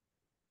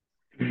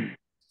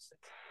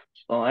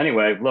 Well,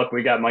 anyway, look,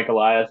 we got Mike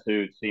Elias,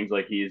 who seems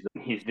like he's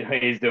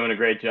doing a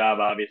great job.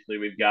 Obviously,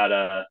 we've got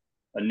a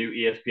new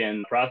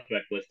ESPN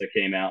prospect list that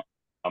came out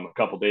a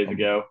couple days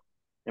ago,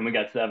 and we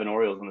got 7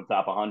 Orioles in the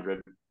top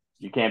 100.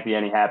 You can't be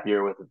any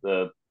happier with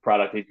the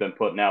product he's been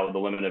putting out with the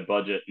limited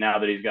budget. Now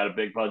that he's got a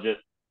big budget,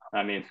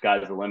 I mean,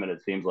 sky's the limit.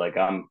 It seems like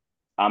I'm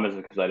as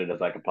excited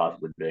as I could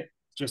possibly be.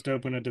 Just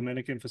open a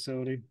Dominican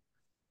facility.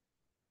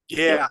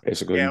 Yeah,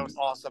 basically. Yeah, it was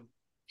awesome.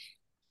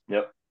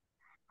 Yep.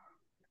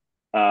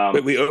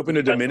 Wait, we opened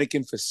a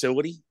Dominican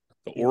facility?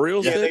 The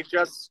Orioles Yeah, did?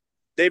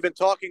 they've been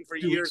talking for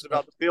years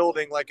about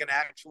building like an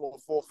actual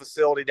full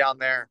facility down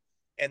there,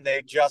 and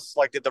they just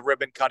like did the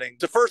ribbon cutting.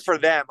 It's a first for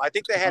them. I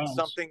think they had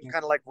something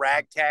kind of like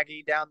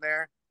ragtaggy down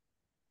there,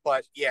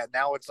 but yeah,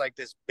 now it's like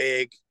this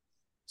big,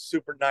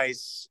 super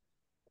nice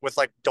with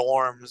like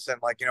dorms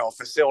and like, a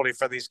facility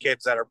for these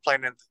kids that are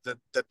playing in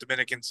the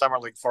Dominican Summer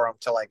League for them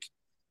to like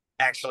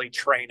actually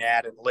train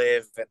at and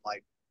live and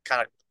like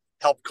kind of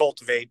help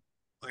cultivate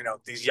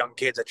these young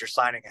kids that you're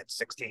signing at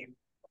 16.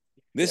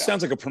 This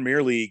sounds like a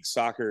Premier League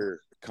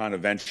soccer kind of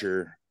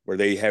venture where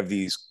they have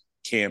these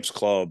camps,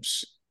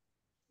 clubs,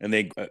 and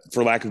they,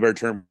 for lack of a better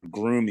term,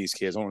 groom these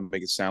kids. I don't want to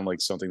make it sound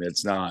like something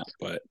that's not,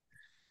 but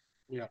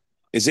yeah.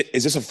 Is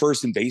this a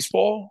first in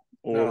baseball,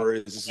 or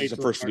is this a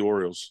first for the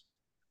Orioles?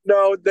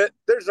 No,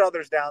 there's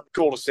others down.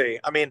 Cool to see.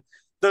 I mean,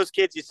 those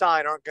kids you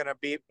sign aren't going to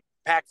be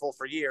impactful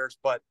for years,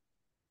 but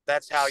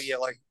that's how you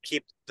like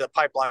keep the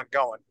pipeline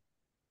going.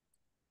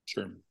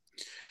 Sure.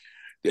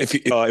 If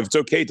it's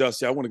okay,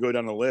 Dusty, I want to go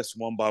down the list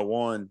one by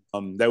one.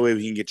 That way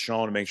we can get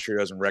Sean to make sure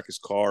he doesn't wreck his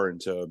car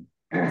into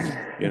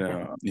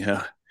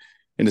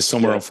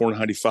somewhere on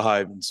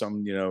 495 and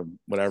some,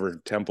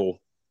 whatever Temple.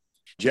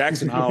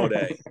 Jackson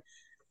Holiday.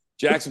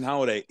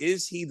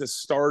 Is he the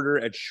starter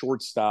at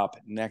shortstop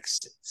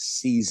next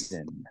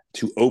season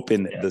to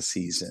open the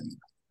season?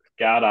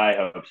 God, I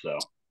hope so.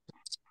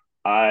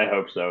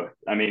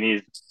 I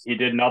mean, he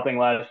did nothing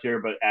last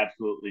year, but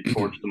absolutely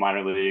torched the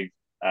minor leagues.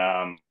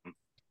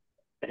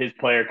 His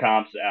player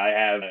comps,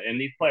 in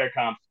these player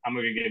comps, I'm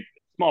going to give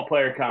small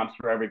player comps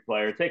for every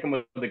player. Take them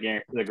with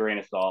the grain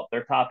of salt.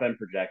 Their top end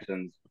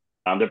projections,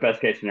 their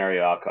best case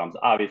scenario outcomes.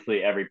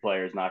 Obviously, every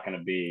player is not going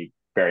to be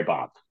Barry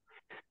Bonds,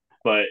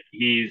 but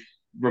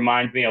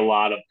reminds me a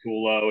lot of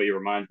Tulo. He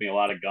reminds me a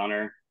lot of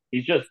Gunnar.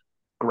 He's just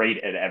great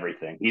at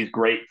everything. He's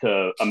great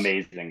to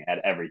amazing at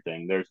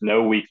everything. There's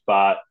no weak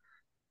spot.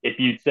 If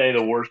you'd say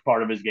the worst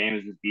part of his game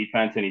is his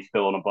defense, and he's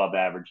still an above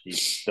average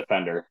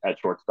defender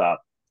at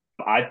shortstop.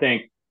 I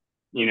think,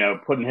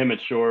 putting him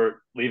at short,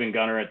 leaving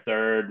Gunnar at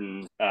third,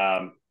 and,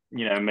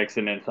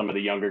 mixing in some of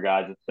the younger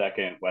guys at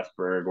second,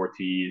 Westberg,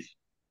 Ortiz,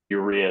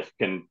 Urias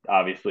can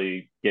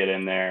obviously get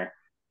in there.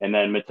 And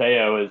then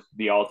Mateo is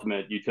the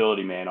ultimate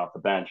utility man off the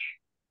bench,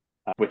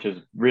 which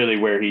is really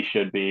where he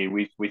should be.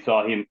 We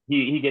saw him.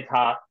 He gets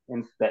hot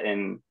in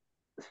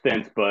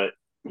stints, but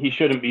he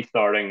shouldn't be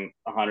starting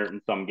 100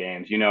 and some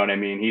games. You know what I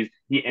mean? He's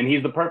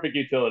the perfect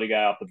utility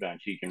guy off the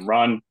bench. He can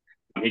run.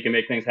 He can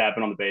make things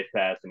happen on the base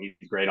pass, and he's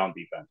great on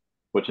defense,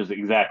 which is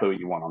exactly what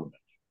you want on the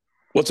bench.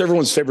 What's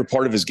everyone's favorite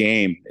part of his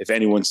game, if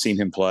anyone's seen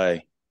him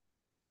play?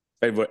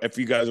 If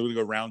you guys are going to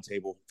go round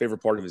table, favorite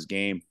part of his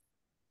game?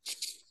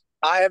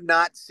 I have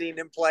not seen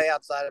him play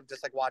outside of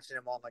just like watching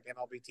him on like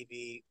MLB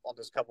TV on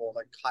those couple of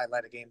like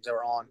highlighted games that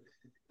were on.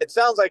 It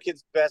sounds like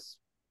his best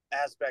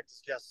aspect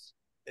is just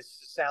it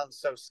sounds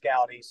so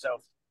scouty.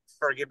 So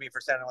forgive me for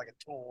sounding like a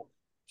tool.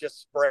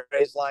 Just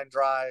sprays line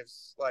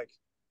drives. Like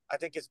I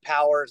think his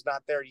power is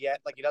not there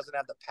yet. Like he doesn't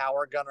have the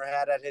power Gunnar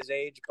had at his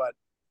age, but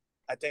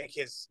I think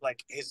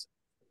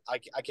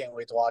I can't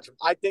wait to watch him.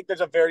 I think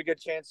there's a very good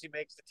chance he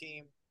makes the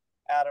team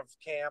out of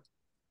camp.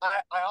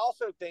 I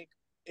also think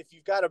if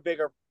you've got a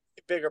bigger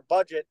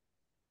budget,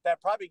 that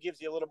probably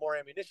gives you a little more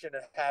ammunition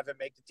to have him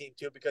make the team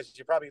too, because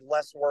you're probably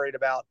less worried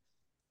about,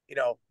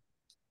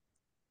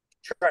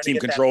 trying Team to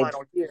get control. that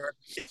final year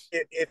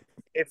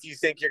if you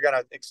think you're going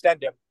to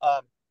extend him.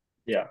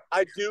 Yeah.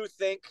 I do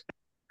think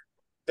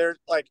there's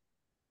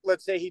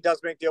let's say he does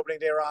make the opening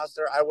day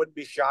roster. I wouldn't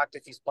be shocked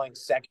if he's playing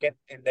second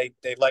and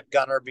they let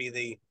Gunnar be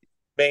the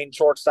main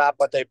shortstop,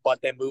 but they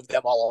move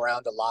them all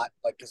around a lot.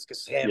 Like it's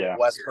because him,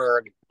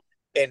 Westberg,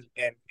 and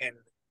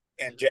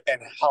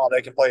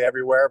Holiday can play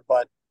everywhere.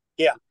 But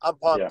yeah, I'm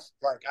pumped.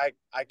 Yeah. Like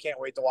I can't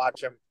wait to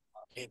watch him.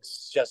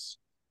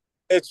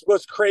 It's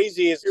what's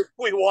crazy is a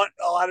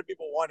lot of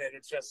people want it.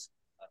 It's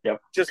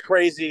just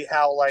crazy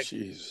how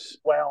Jeez.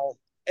 well,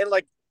 and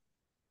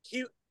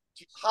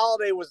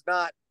Holiday was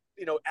not,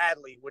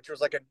 Adley, which was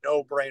like a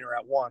no-brainer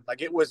at one.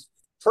 Like it was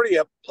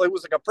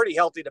like a pretty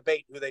healthy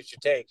debate who they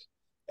should take.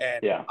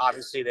 And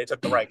obviously they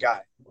took the right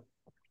guy.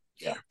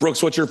 Yeah.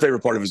 Brooks, what's your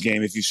favorite part of his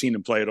game? If you've seen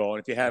him play at all,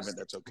 and if you haven't,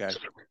 that's okay.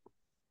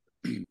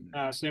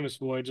 Same as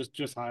Floyd,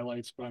 just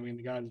highlights. But I mean,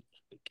 the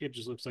kid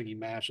just looks like he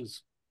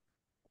mashes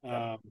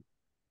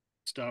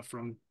stuff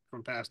from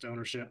past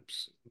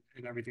ownerships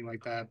and everything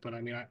like that. But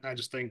I mean, I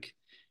just think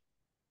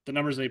the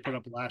numbers they put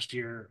up last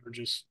year are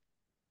just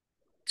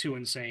too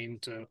insane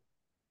to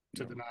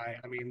deny.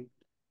 I mean,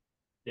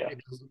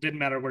 it didn't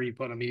matter where you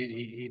put him.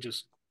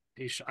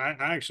 I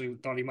actually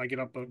thought he might get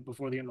up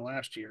before the end of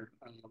last year,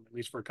 at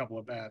least for a couple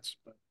of bats.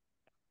 But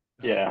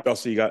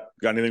Kelsey, you got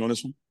anything on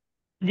this one?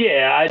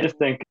 Yeah, I just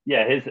think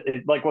his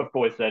like what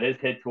Boy said, his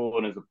hit tool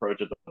and his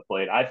approach at the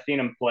plate. I saw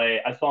him play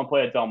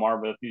at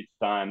Delmarva a few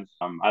times.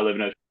 I live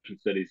in Ocean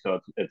City, so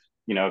it's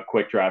a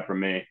quick drive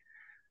from me.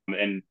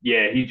 And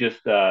he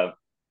just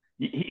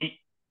he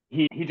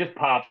just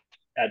pops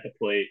at the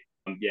plate.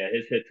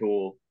 His hit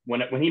tool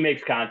when he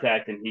makes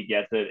contact and he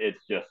gets it,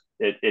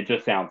 it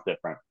just sounds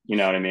different. You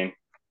know what I mean?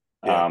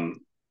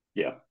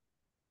 Yeah.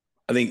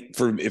 I think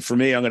for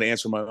me, I'm going to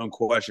answer my own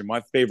question.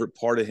 My favorite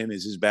part of him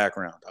is his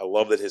background. I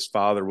love that his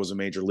father was a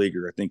major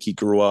leaguer. I think he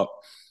grew up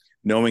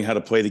knowing how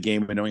to play the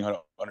game and knowing how to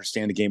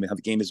understand the game and how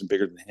the game isn't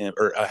bigger than him,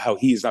 or how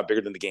he is not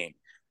bigger than the game.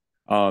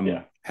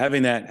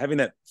 Having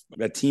that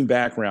team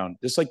background,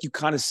 just like you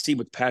kind of see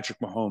with Patrick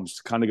Mahomes,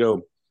 to kind of go,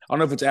 I don't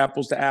know if it's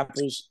apples to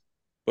apples,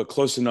 but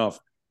close enough.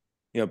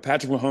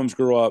 Patrick Mahomes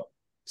grew up.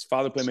 His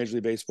father played Major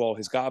League Baseball.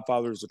 His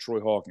godfather is the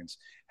Troy Hawkins.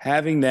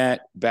 Having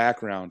that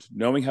background,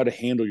 knowing how to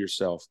handle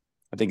yourself,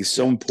 I think is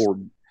so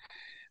important.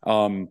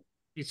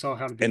 He saw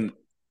how to do it.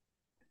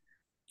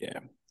 Yeah.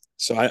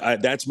 So I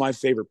that's my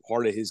favorite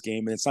part of his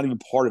game, and it's not even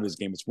part of his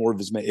game. It's more of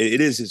his.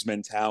 It is his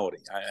mentality.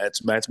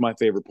 That's my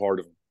favorite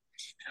part of him.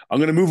 I'm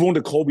going to move on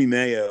to Colby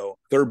Mayo,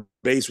 third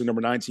baseman,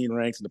 number 19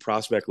 ranked in the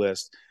prospect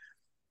list.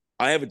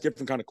 I have a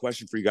different kind of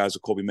question for you guys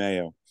with Colby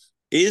Mayo.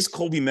 Is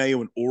Colby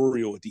Mayo an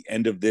Oriole at the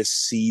end of this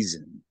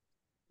season?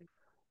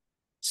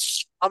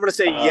 I'm going to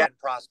say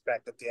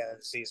prospect at the end of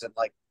the season.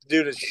 Like,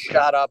 dude has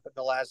shot up in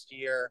the last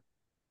year.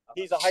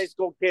 He's a high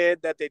school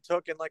kid that they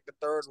took in like the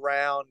third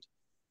round.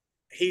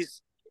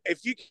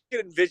 If you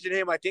can envision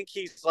him, I think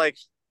his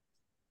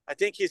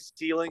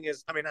ceiling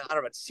is, I mean, I don't know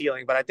about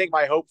ceiling, but I think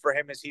my hope for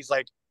him is he's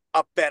like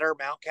a better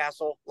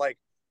Mountcastle, like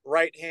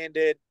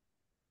right-handed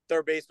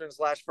third baseman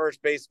 /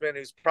 first baseman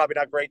who's probably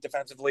not great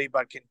defensively,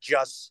 but can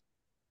just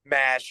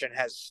mash and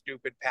has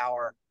stupid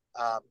power.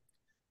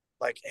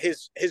 Like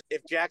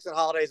if Jackson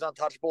Holiday is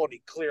untouchable, and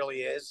he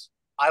clearly is,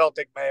 I don't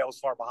think Mayo's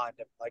far behind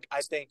him. Like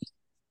I think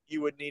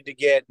you would need to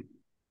get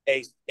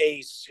a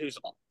ace who's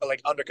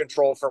like under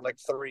control for like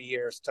 3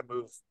 years to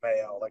move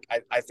Mayo. Like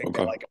I think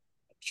they like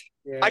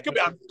him. I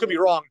could be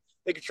wrong.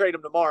 They could trade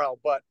him tomorrow,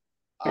 but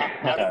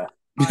I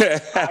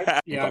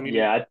mean,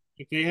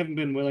 if they haven't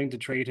been willing to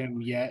trade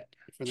him yet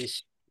for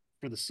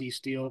the C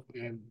steal,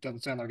 and it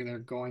doesn't sound like they're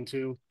going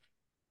to.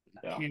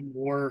 Him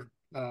or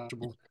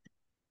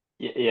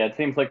it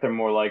seems like they're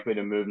more likely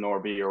to move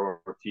Norby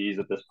or Ortiz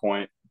at this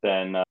point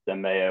than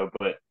Mayo.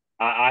 But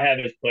I have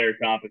his player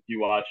comp. If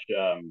you watch,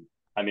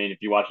 if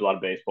you watch a lot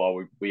of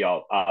baseball, we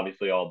all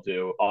obviously all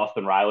do.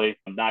 Austin Riley,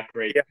 not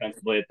great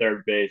defensively at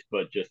third base,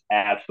 but just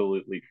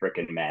absolutely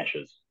freaking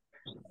mashes.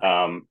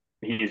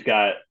 He's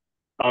got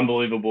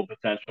unbelievable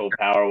potential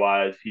power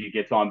wise. He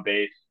gets on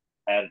base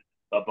at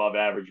above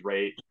average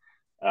rate.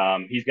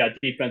 He's got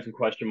defensive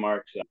question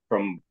marks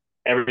from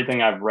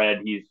everything I've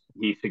read. He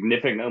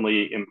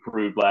significantly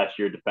improved last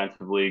year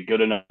defensively, good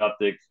enough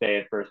to stay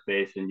at first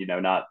base and,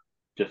 not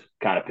just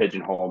kind of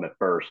pigeonhole him at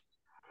first.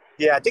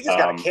 Yeah, I think he's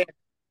got a cannon.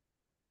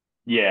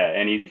 Yeah,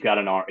 and he's got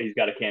an arm. He's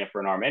got a cannon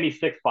for an arm, and he's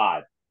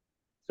 6'5",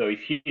 so he's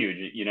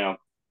huge.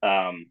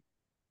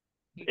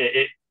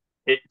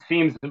 It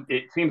seems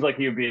like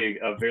he would be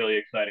a very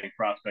exciting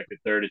prospect at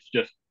third. It's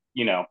just,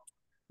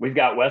 we've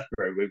got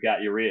Westberg, we've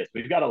got Urias,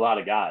 we've got a lot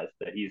of guys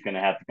that he's going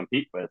to have to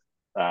compete with.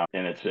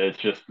 And it's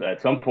just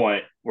at some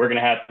point we're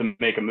going to have to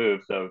make a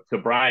move. So to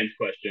Brian's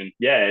question,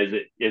 yeah, is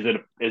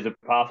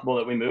it possible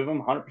that we move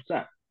him?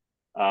 100%.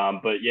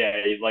 But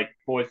yeah, like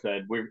Foy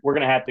said, we're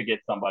going to have to get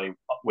somebody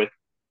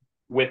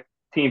with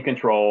team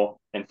control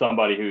and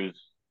somebody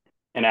who's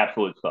an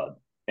absolute stud,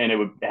 and it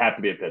would have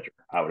to be a pitcher,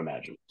 I would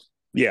imagine.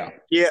 Yeah,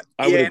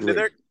 I would agree.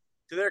 And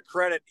to their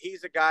credit,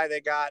 he's a guy they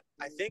got,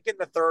 I think, in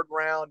the third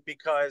round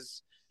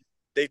because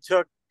they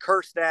took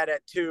Kerstad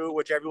at 2,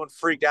 which everyone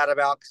freaked out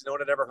about because no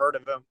one had ever heard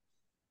of him.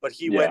 But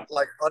he went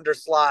like under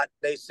slot.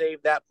 They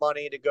saved that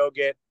money to go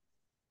get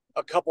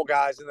a couple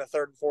guys in the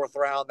third and fourth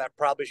round that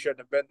probably shouldn't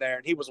have been there,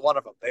 and he was one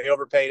of them. They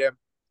overpaid him.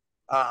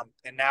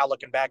 And now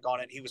looking back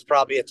on it, he was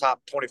probably a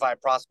top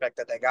 25 prospect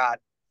that they got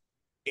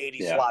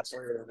 80 slots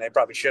later than they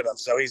probably should have.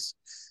 So he's,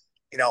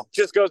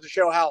 just goes to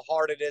show how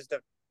hard it is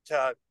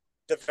to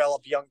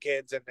develop young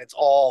kids, and it's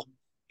all,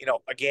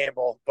 a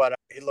gamble. But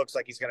he looks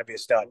like he's going to be a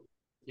stud.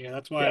 Yeah,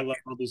 that's why I love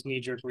all these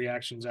knee-jerk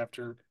reactions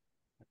after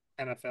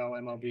NFL,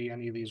 MLB,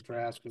 any of these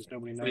drafts, because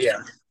nobody knows.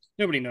 Yeah.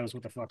 Nobody knows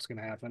what the fuck's going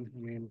to happen. I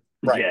mean,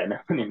 right? Yeah,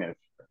 nobody knows.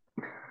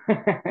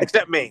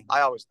 Except me.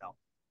 I always know.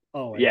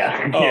 Oh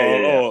yeah.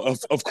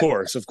 Of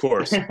course. All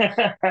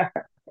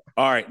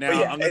right,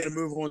 now I'm going to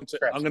move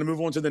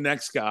on to the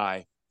next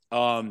guy.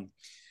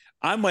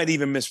 I might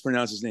even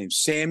mispronounce his name,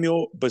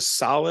 Samuel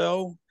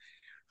Basallo.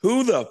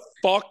 Who the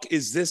fuck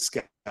is this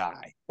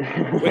guy?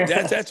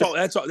 That's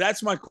all.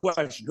 That's my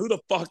question. Who the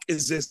fuck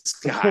is this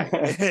guy?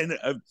 And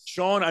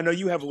Sean, I know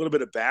you have a little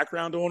bit of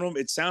background on him.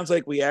 It sounds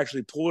like we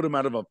actually pulled him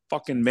out of a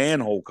fucking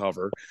manhole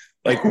cover.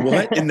 Like,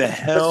 what in the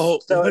hell?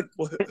 Go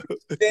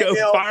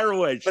fire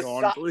away,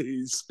 Sean,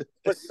 please.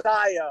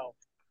 Basallo.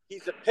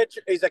 He's a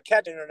pitcher. He's a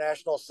Kent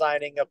International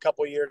signing a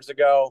couple years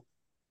ago.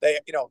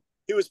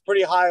 He was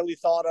pretty highly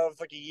thought of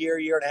like a year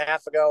and a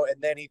half ago,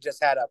 and then he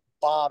just had a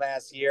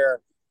bomb-ass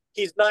year.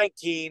 He's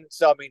 19,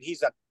 so, I mean,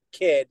 he's a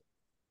kid,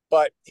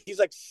 but he's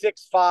like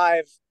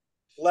 6'5",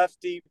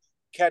 lefty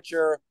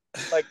catcher,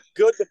 like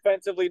good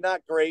defensively,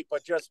 not great,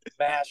 but just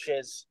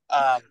mashes.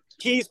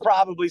 He's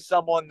probably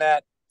someone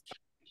that,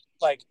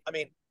 like, I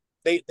mean,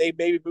 they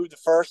maybe moved to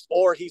first,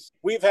 or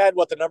we've had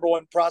the number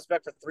one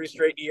prospect for 3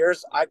 straight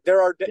years.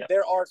 There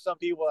are some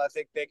people I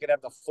think they could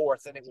have the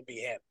fourth, and it would be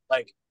him.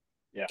 Like,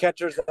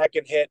 catchers that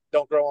can hit,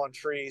 don't grow on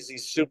trees.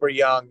 He's super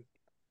young.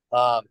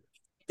 I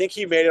think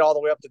he made it all the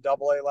way up to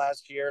AA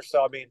last year.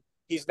 So, I mean,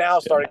 he's now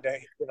starting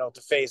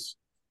to face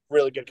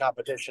really good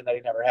competition that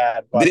he never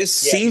had. But this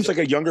seems like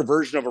a younger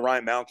version of a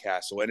Ryan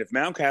Mountcastle. And if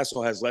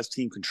Mountcastle has less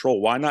team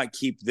control, why not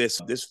keep this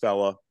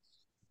fella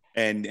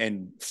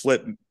and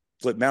flip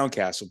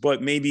Mountcastle?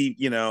 But maybe,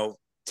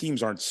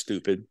 teams aren't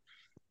stupid.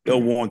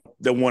 They'll want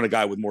a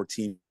guy with more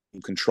team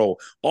control.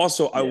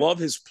 Also, I love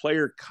his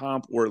player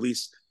comp, or at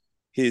least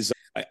his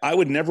I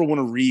would never want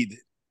to read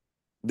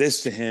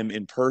this to him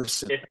in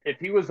person. If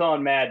he was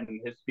on Madden,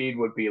 his speed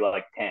would be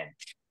like 10.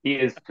 He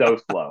is so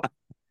slow.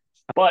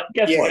 But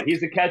guess what?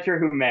 He's a catcher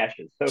who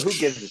mashes. So who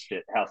gives a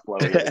shit how slow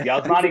he is?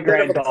 Yasmani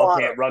Grandal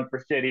can't run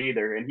for shit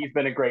either, and he's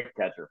been a great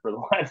catcher for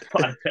the last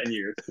 5-10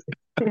 years.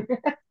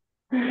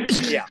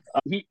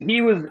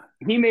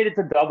 He made it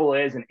to AA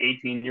as an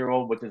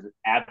 18-year-old, which is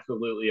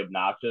absolutely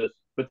obnoxious.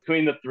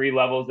 Between the 3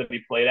 levels that he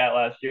played at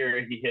last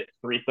year, he hit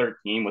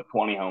 313 with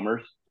 20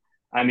 homers.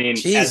 I mean,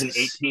 Jesus.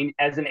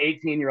 as an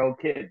 18-year-old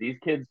kid, these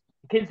kids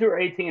who are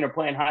 18 are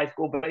playing high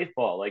school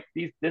baseball. Like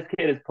this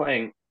kid is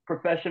playing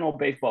professional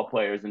baseball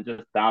players and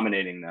just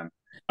dominating them.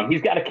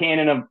 He's got a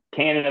cannon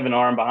of an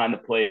arm behind the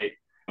plate.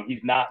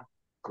 He's not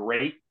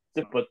great,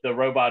 but the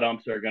robot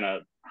umps are going to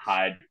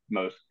hide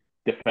most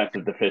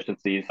defensive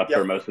deficiencies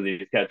for most of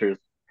these catchers.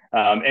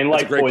 And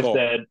like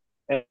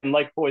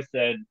Foy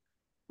said,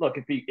 look,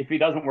 if he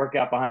doesn't work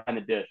out behind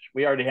the dish,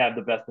 we already have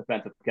the best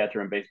defensive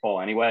catcher in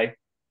baseball anyway.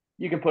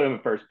 You can put him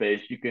at first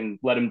base. You can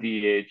let him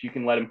DH. You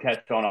can let him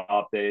catch on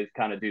off days,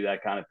 kind of do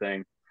that kind of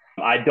thing.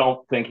 I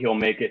don't think he'll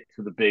make it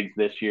to the bigs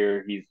this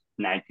year. He's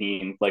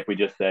 19, like we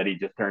just said. He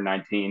just turned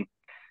 19.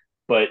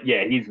 But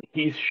yeah,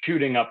 he's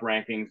shooting up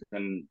rankings,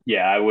 and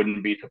yeah, I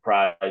wouldn't be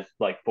surprised,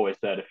 like Foy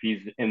said, if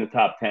he's in the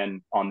top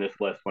 10 on this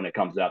list when it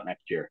comes out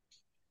next year.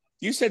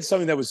 You said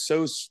something that was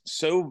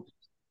so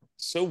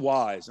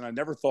wise, and I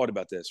never thought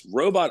about this.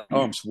 Robot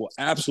umps will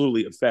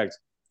absolutely affect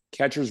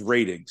catchers'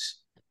 ratings,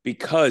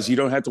 because you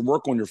don't have to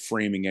work on your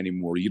framing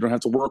anymore. You don't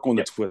have to work on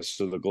the twist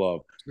of the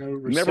glove.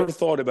 Never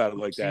thought about it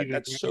like that.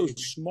 That's so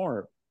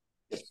smart.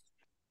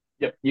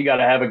 Yep, you got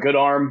to have a good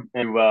arm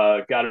and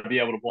got to be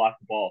able to block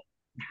the ball.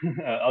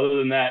 Other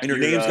than that, and your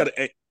name's got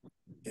to,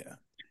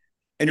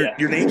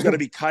 your name's got to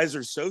be Kaiser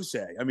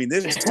Sose. I mean,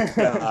 this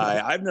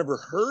guy, I've never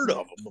heard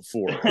of him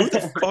before. Who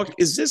the fuck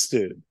is this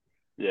dude?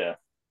 Yeah,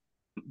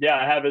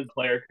 I have his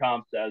player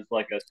comps as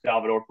like a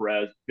Salvador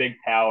Perez, big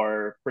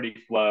power, pretty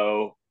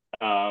slow.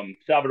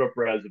 Salvador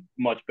Perez, a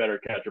much better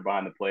catcher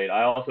behind the plate.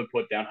 I also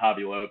put down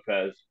Javi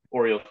Lopez.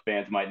 Orioles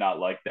fans might not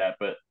like that,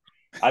 but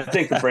I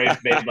think the Braves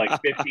made like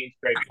 15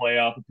 straight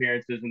playoff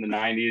appearances in the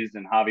 90s,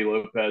 and Javi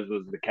Lopez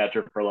was the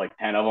catcher for like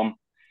 10 of them.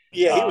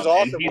 Yeah, he was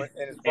awesome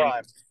in his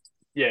prime.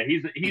 Yeah,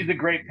 he's a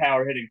great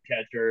power hitting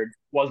catcher.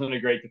 Wasn't a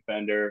great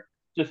defender.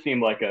 Just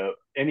seemed like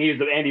he's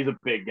a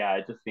big guy.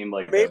 It just seemed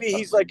like Maybe a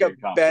he's pretty like a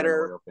good comp for an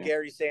better Oriole fan.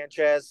 Gary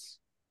Sanchez.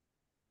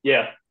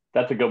 Yeah,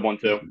 that's a good one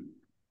too.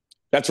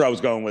 That's where I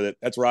was going with it.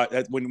 That's right.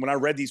 When I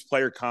read these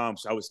player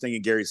comps, I was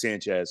thinking Gary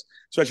Sanchez,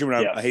 especially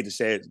when I hate to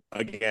say it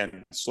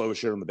again, slow as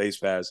shit on the base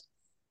pass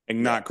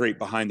and not great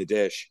behind the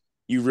dish.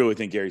 You really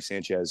think Gary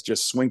Sanchez?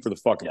 Just swing for the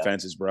fucking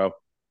fences, bro.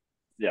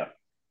 Yeah.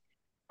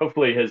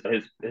 Hopefully his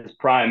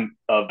prime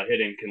of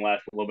hitting can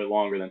last a little bit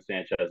longer than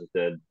Sanchez's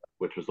did,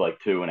 which was like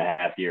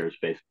 2.5 years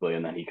basically,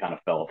 and then he kind of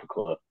fell off a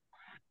cliff.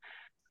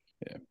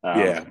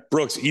 Yeah.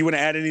 Brooks, you want to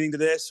add anything to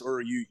this, or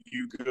are you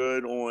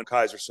good on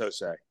Kaiser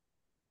Sose?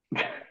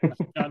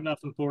 Got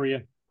nothing for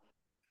you.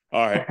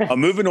 All right.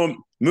 Moving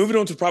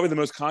on to probably the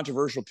most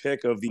controversial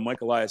pick of the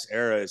Mike Elias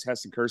era is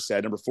Heston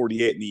Kjerstad, number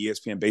 48 in the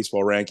ESPN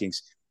baseball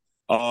rankings.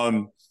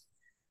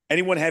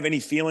 Anyone have any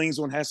feelings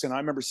on Heston? I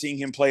remember seeing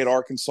him play at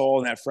Arkansas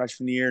in that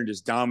freshman year and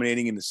just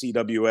dominating in the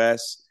CWS.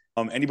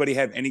 Anybody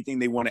have anything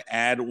they want to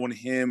add on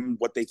him,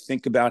 what they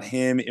think about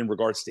him in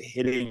regards to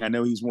hitting? I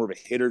know he's more of a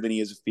hitter than he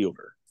is a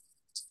fielder.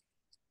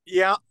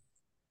 Yeah,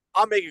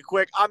 I'll make it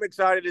quick. I'm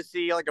excited to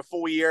see like a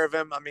full year of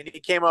him. I mean, he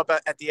came up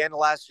at the end of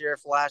last year,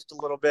 flashed a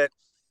little bit,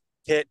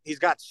 hit. He's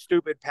got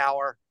stupid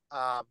power.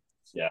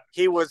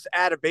 He was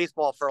out of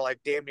baseball for like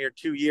damn near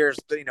 2 years.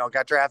 You know,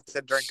 got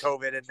drafted during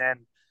COVID and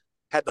then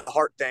had the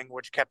heart thing,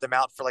 which kept him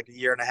out for like a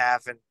year and a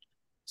half. And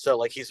so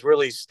like he's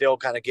really still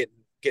kind of getting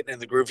in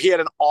the groove. He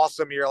had an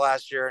awesome year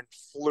last year and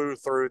flew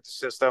through the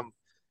system.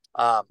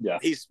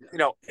 He's,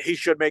 he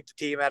should make the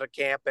team out of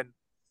camp and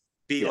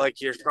be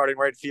like your starting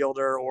right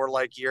fielder or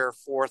like your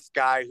fourth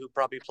guy who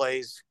probably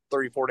plays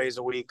 3-4 days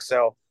a week.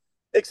 So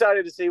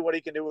excited to see what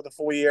he can do with a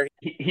full year.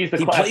 He's a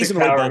classic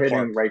power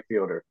hitting right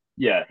fielder.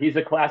 Yeah, he's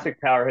a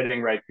classic power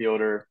hitting right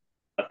fielder.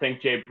 I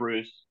think Jay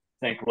Bruce,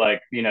 think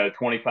like,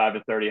 25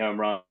 to 30 home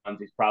runs.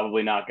 He's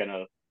probably not going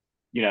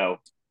to,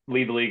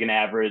 lead the league in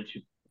average,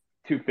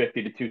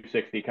 250 to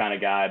 260 kind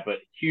of guy, but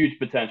huge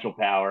potential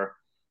power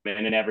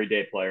and an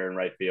everyday player in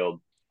right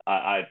field.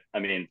 I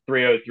mean,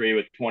 303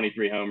 with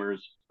 23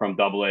 homers from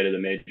Double-A to the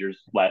majors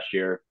last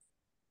year.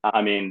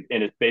 I mean,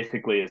 and it's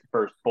basically his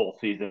first full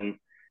season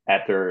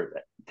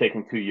after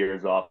taking 2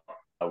 years off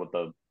with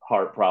the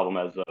heart problem,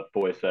 as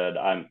Foy said.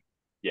 I'm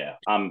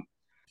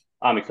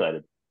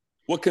excited.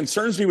 What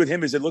concerns me with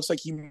him is it looks like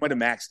he might have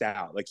maxed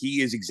out. Like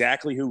he is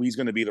exactly who he's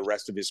going to be the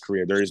rest of his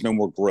career. There is no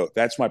more growth.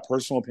 That's my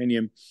personal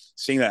opinion.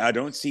 Seeing that I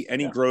don't see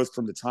any growth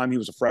from the time he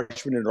was a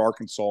freshman at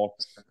Arkansas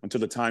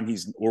until the time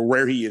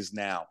where he is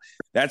now.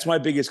 That's my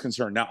biggest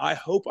concern. Now, I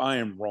hope I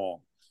am wrong,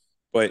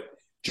 but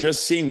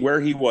just seeing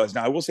where he was.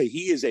 Now, I will say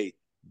he is a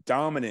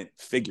dominant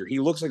figure. He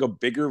looks like a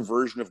bigger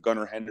version of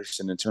Gunnar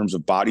Henderson in terms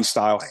of body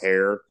style,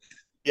 hair.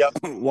 Yep.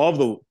 Love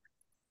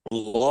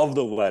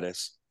the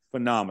lettuce.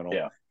 Phenomenal.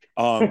 Yeah.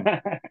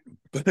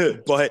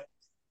 But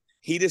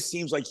he just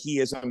seems like he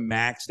is a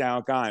maxed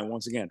out guy. And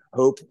once again,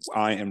 hope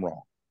I am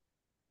wrong.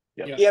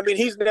 Yeah, I mean,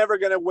 he's never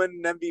going to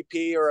win an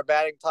MVP or a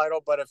batting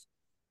title, but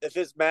if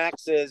his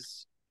max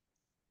is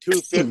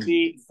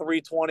 250,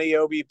 320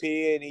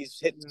 OBP, and he's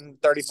hitting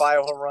 35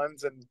 home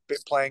runs and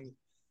playing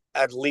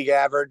at league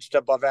average to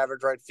above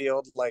average right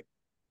field, like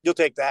you'll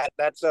take that.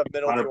 That's a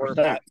middle of the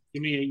order.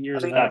 Give me 8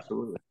 years.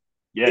 Absolutely.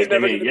 Yeah, he's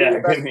never going to be the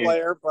best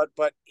player,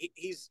 but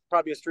he's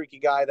probably a streaky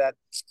guy that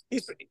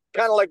he's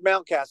kind of like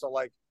Mountcastle.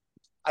 Like,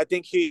 I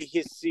think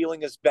his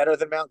ceiling is better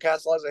than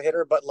Mountcastle as a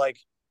hitter, but like,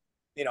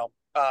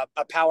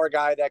 a power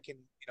guy that can,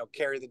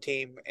 carry the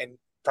team and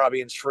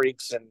probably in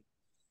streaks and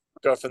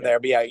go from there.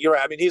 But yeah, you're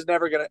right. I mean, he's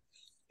never going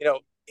to,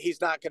 he's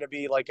not going to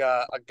be like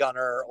a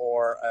Gunner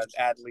or an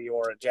Adley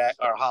or a Jack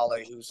or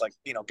Holly who's like,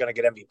 going to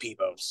get MVP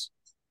votes.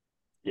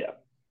 Yeah.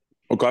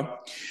 Okay. I'm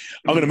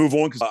going to move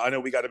on because I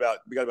know we got about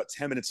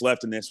 10 minutes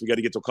left in this. We got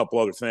to get to a couple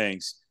other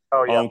things.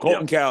 Oh, yeah.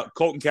 Colton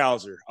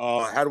Cowser.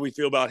 How do we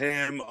feel about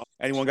him?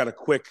 Anyone got a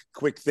quick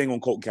thing on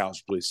Colton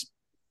Cowser, please?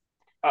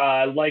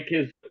 I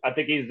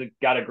think he's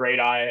got a great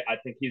eye. I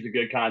think he's a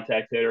good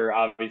contact hitter.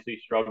 Obviously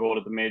struggled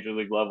at the major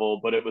league level,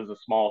 but it was a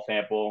small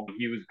sample.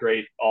 He was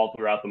great all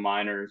throughout the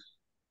minors.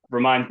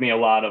 Reminds me a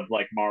lot of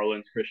like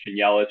Marlins Christian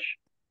Yelich.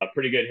 A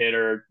pretty good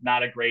hitter,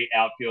 not a great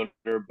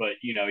outfielder, but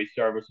he's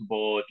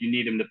serviceable. If you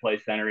need him to play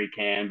center, he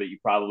can, but you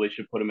probably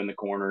should put him in the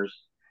corners.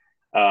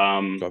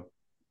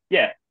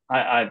 Yeah.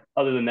 I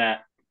other than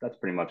that, that's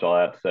pretty much all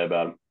I have to say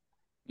about him.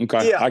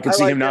 Okay, yeah, I can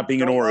see him not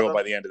being an Oriole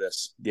by the end of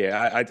this.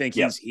 Yeah, I think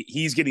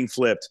he's getting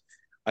flipped.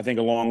 I think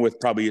along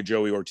with probably a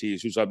Joey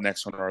Ortiz, who's up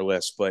next on our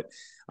list, but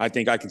I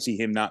think I can see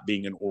him not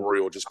being an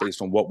Oriole just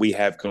based on what we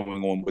have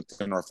going on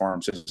within our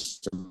farm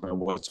system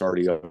and what's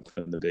already up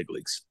in the big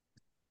leagues.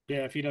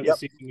 Yeah, if he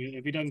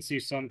doesn't see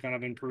some kind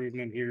of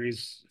improvement here,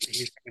 he's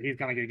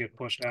kind of get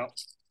pushed out.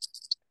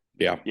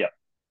 Yeah,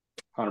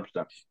 100%.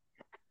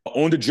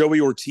 On to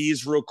Joey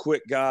Ortiz, real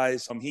quick,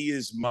 guys. He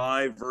is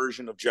my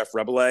version of Jeff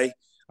Rabelais.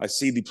 I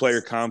see the player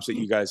comps that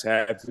you guys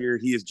have here.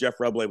 He is Jeff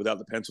Rabelais without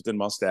the pencil-thin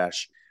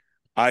mustache.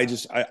 I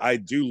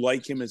do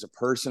like him as a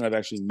person. I've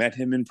actually met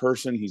him in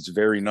person. He's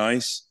very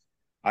nice.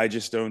 I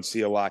just don't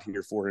see a lot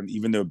here for him,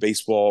 even though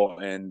baseball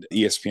and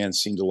ESPN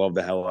seem to love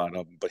the hell out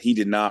of him. But he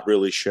did not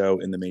really show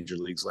in the major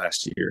leagues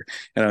last year.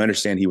 And I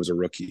understand he was a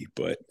rookie,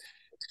 but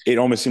it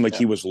almost seemed like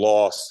he was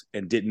lost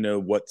and didn't know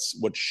what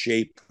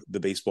shape the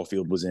baseball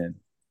field was in.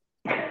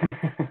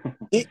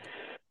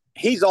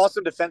 He's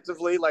awesome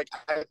defensively. Like,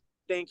 I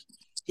think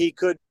he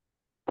could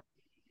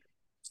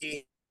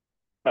be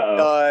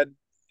a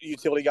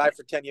utility guy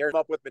for 10 years. I'm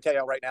up with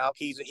Mateo right now.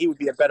 He would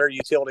be a better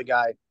utility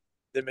guy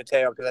than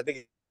Mateo because I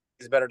think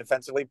he's better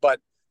defensively.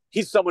 But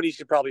he's someone you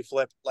should probably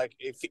flip. Like,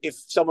 if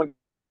someone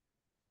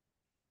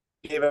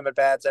gave him at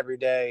bats every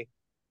day,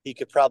 he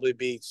could probably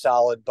be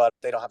solid, but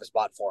they don't have a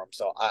spot for him.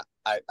 So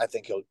I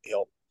think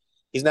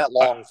he's not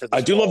long for this.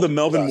 I do love the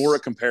Melvin Mora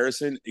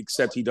comparison,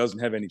 except he doesn't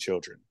have any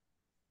children.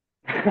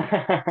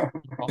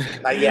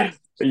 Not yet.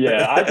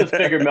 Yeah, I just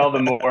figured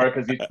Melvin Moore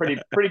because he's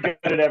pretty good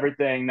at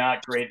everything,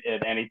 not great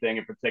at anything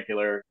in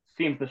particular.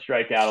 Seems to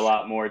strike out a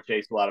lot more,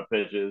 chase a lot of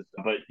pitches.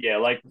 But yeah,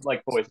 like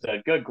Boy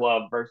said, good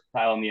glove,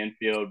 versatile in the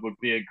infield, would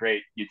be a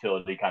great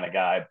utility kind of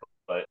guy.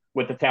 But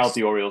with the talent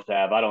the Orioles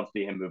have, I don't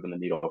see him moving the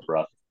needle for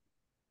us.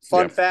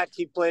 Fun fact,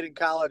 he played in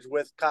college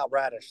with Kyle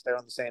Radish. They're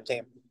on the same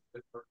team.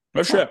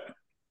 No shit.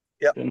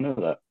 Yep. Didn't know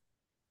that.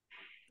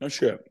 No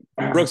shit.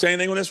 Brooks,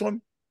 anything on this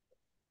one?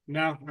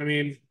 No, I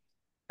mean,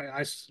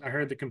 I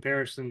heard the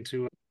comparison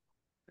to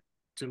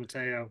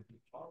Mateo.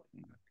 I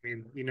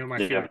mean, you know my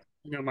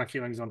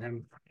feelings on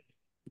him.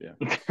 Yeah,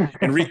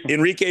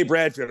 Enrique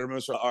Bradfield,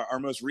 our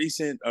most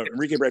recent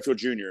Enrique Bradfield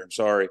Jr. I'm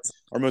sorry,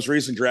 our most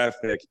recent draft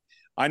pick.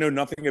 I know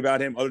nothing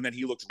about him other than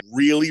he looks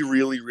really,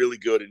 really, really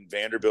good in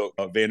Vanderbilt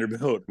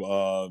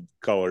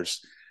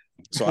colors.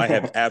 So I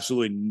have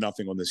absolutely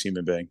nothing on this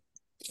human being.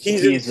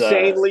 He's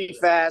insanely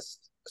fast.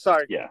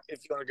 Sorry, yeah. If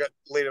you want to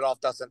lead it off,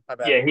 Dustin, my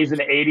bad. Yeah, he's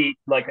an 80.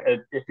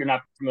 If you're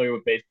not familiar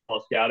with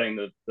baseball scouting,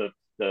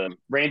 the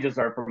ranges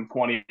are from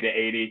 20 to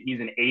 80. He's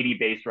an 80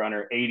 base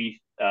runner,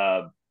 80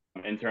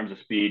 in terms of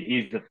speed.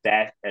 He's as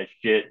fast as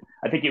shit.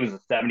 I think he was a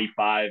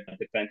 75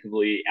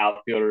 defensively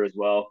outfielder as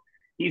well.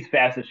 He's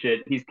fast as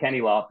shit. He's Kenny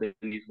Lofton.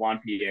 He's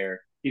Juan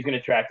Pierre. He's going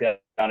to track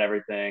down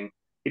everything.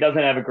 He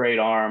doesn't have a great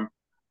arm,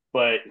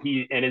 but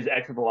his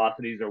exit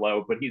velocities are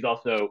low. But he's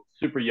also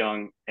super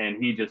young,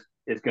 and he just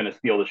is going to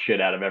steal the shit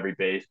out of every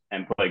base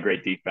and play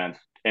great defense.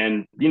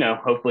 And,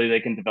 hopefully they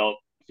can develop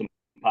some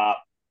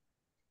pop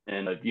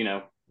and,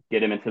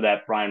 get him into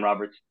that Brian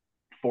Roberts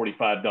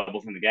 45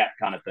 doubles in the gap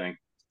kind of thing.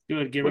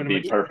 Good. Would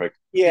be perfect.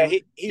 Yeah,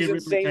 he's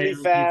insanely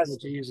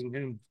fast.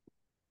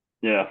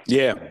 Yeah.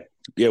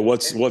 Yeah.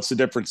 What's the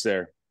difference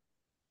there?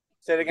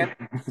 Say it again.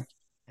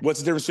 What's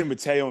the difference between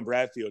Mateo and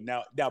Bradfield?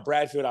 Now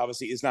Bradfield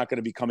obviously is not going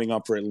to be coming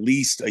up for at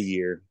least a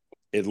year.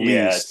 At least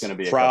it's going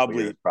to be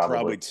probably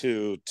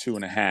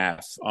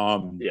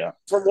 2.5. Yeah.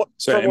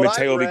 And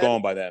Mateo will be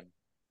gone by then.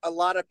 A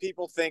lot of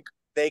people think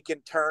they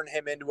can turn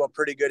him into a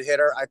pretty good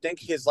hitter. I think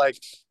he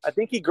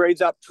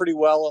grades up pretty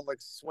well on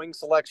swing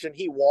selection.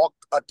 He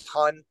walked a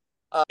ton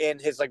in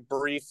his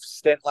brief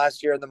stint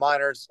last year in the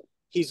minors.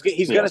 He's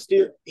gonna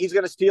steal. He's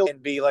gonna steal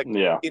and be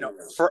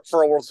for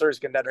a World Series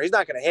contender. He's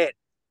not gonna hit,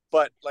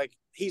 but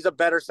he's a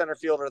better center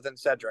fielder than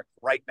Cedric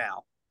right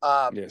now.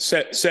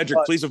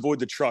 Cedric, please avoid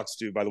the trucks,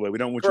 dude. By the way, we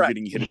don't want you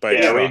getting hit by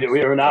a truck.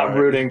 We are not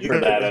rooting for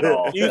that at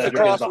all. Use the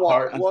crosswalk. The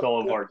heart and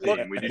soul of our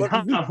team. We do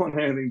not want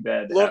anything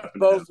bad to happen. Look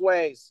both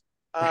ways.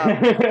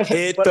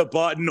 Hit the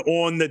button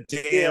on the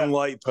damn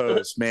light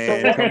post,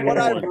 man. From what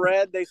I've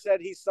read, they said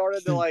he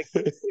started to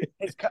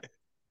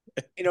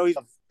he's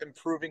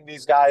improving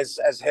these guys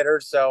as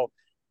hitters. So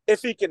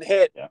if he can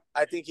hit,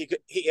 I think he could.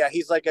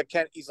 He's like a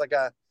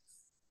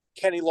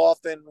Kenny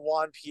Lofton,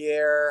 Juan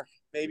Pierre,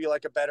 maybe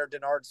a better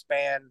Denard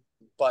Span,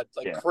 but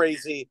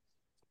crazy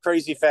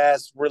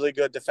fast, really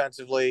good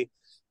defensively.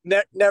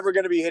 Never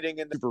going to be hitting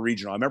in the super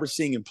regional. I remember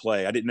seeing him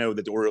play. I didn't know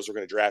that the Orioles were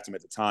going to draft him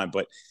at the time,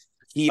 but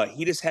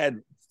he just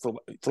had, for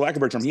lack of a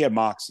better term, he had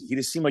moxie. He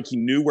just seemed like he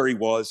knew where he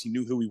was. He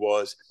knew who he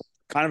was.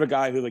 Kind of a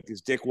guy who his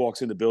dick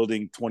walks in the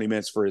building 20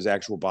 minutes for his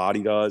actual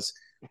body does.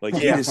 He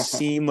just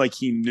seemed like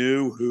he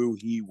knew who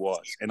he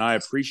was, and I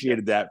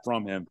appreciated that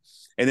from him.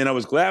 And then I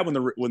was glad when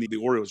the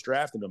Orioles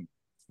drafted him.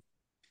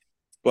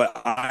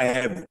 But I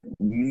have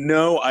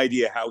no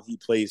idea how he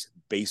plays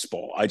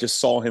baseball. I just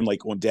saw him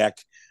on deck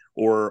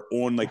or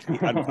on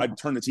I'd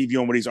turn the TV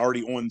on when he's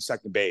already on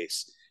second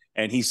base,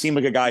 and he seemed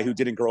like a guy who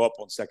didn't grow up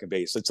on second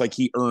base. It's like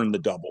he earned the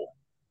double.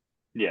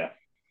 Yeah.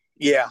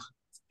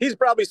 He's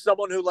probably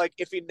someone who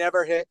if he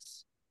never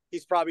hits,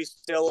 he's probably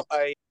still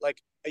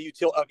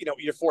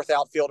your fourth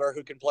outfielder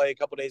who can play a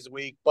couple days a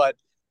week. But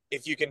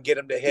if you can get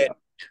him to hit,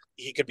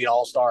 he could be an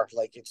all-star.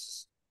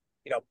 It's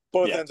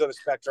both ends of the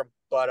spectrum.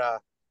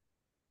 But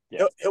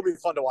he'll be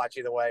fun to watch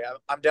either way.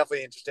 I'm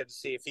definitely interested to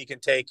see if he can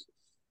take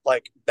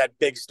that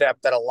big step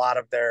that a lot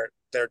of their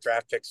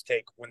draft picks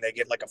take when they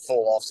get a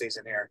full off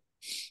season here.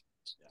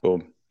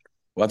 Cool.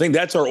 Well, I think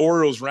that's our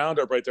Orioles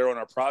roundup right there on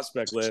our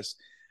prospect list.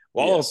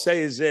 Well, all I'll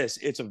say is this: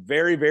 it's a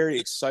very, very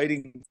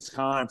exciting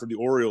time for the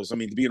Orioles. I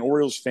mean, to be an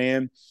Orioles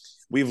fan,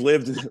 we've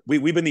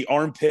been the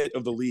armpit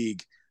of the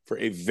league for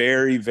a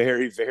very,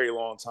 very, very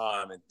long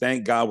time. And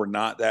thank God we're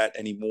not that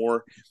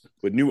anymore.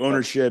 With new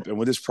ownership and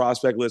with this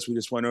prospect list we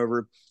just went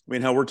over, I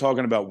mean, how we're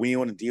talking about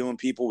wheeling and dealing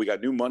people. We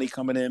got new money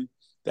coming in.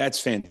 That's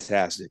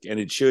fantastic. And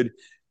it should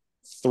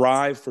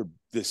thrive for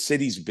the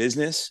city's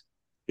business.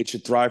 It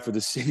should thrive for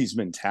the city's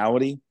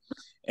mentality.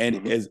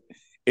 And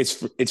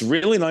it's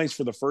really nice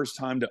for the first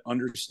time to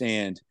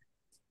understand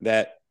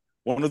that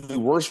one of the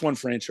worst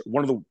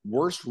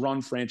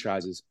run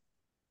franchises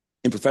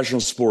in professional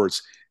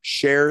sports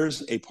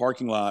shares a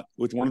parking lot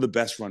with one of the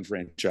best run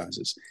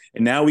franchises.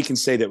 And now we can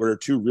say that we're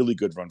two really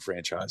good run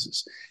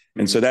franchises.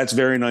 And so that's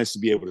very nice to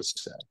be able to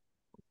say.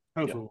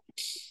 Hopefully.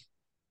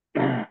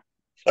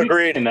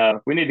 Agreed. And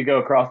we need to go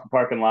across the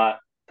parking lot,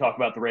 talk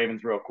about the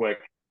Ravens real quick.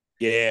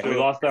 Yeah. So we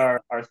lost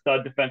our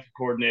stud defensive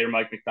coordinator,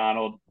 Mike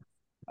McDonald.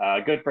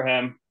 Good for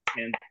him.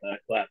 And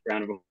clap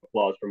round of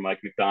applause for Mike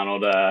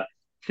McDonald.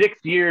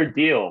 6-year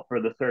deal for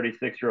the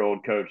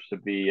 36-year-old coach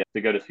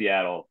to go to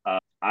Seattle.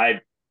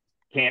 I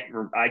can't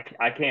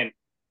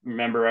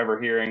remember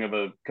ever hearing of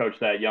a coach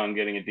that young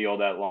getting a deal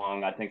that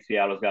long. I think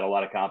Seattle's got a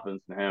lot of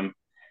confidence in him.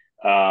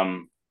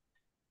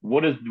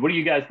 What do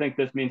you guys think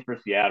this means for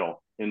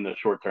Seattle in the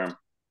short term?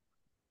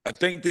 I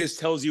think this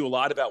tells you a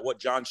lot about what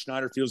John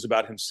Schneider feels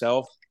about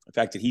himself. The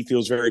fact that he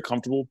feels very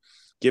comfortable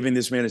giving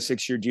this man a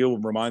 6-year deal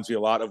reminds me a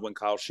lot of when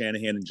Kyle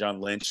Shanahan and John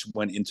Lynch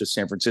went into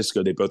San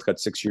Francisco. They both got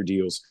 6-year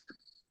deals.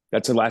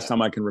 That's the last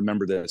time I can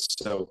remember this.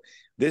 So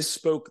this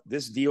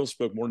deal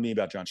spoke more to me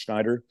about John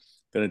Schneider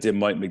than it did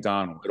Mike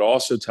McDonald. It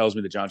also tells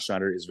me that John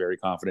Schneider is very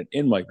confident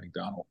in Mike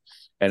McDonald.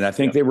 And I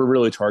think they were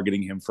really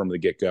targeting him from the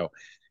get-go.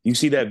 You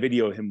see that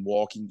video of him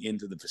walking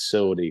into the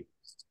facility,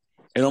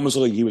 it almost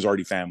looked like he was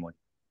already family.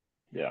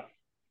 Yeah.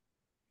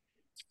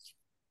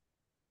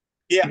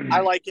 Yeah,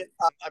 I like it.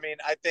 I mean,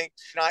 I think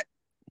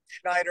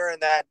Schneider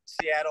and that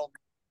Seattle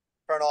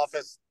front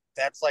office,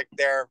 that's like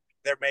their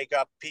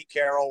makeup. Pete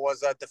Carroll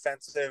was a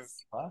defensive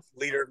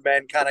leader of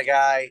men kind of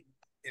guy.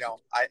 You know,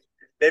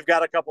 they've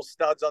got a couple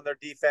studs on their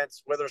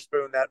defense.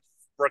 Witherspoon, that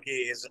rookie,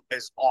 is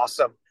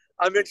awesome.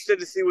 I'm interested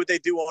to see what they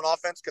do on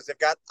offense because they've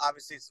got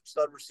obviously some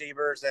stud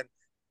receivers, and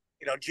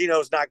you know,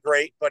 Geno's not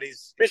great, but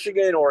he's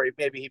Michigan, or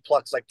maybe he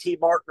plucks like T.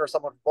 Martin or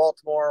someone from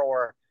Baltimore.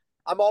 Or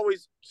I'm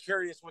always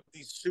curious with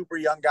these super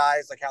young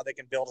guys, like how they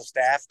can build a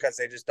staff because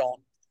they just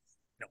don't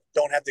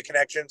have the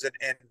connections.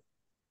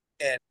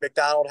 And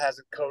McDonald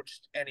hasn't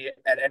coached at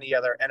any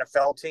other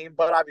NFL team,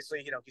 but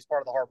obviously, you know, he's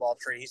part of the Harbaugh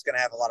tree. He's going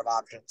to have a lot of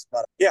options.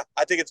 But yeah,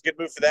 I think it's a good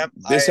move for them.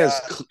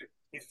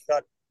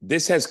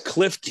 This has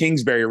Cliff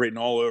Kingsbury written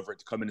all over it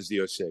to come in as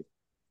the OC.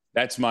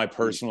 That's my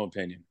personal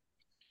opinion.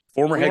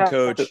 Former head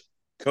coach,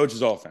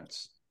 coaches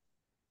offense.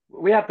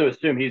 We have to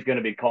assume he's going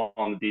to be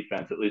calling the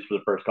defense at least for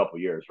the first couple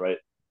of years, right?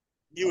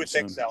 You would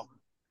think so.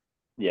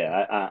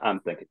 Yeah, I'm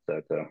thinking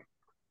so too.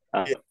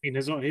 I mean,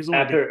 his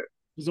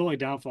only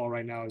downfall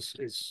right now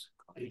is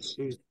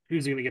who's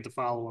going to get to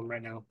follow him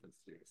right now.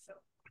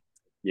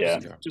 Yeah,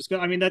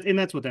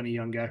 that's with any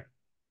young guy.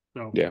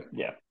 So yeah.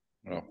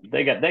 Well,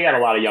 they got a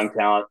lot of young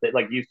talent.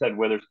 Like you said,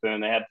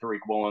 Witherspoon. They had Tariq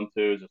Woolen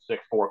too, who's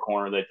a 6'4"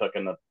 corner they took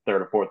in the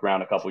 3rd or 4th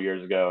round a couple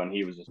years ago, and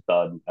he was a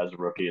stud as a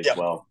rookie as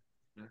well.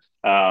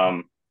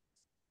 What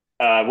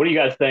do you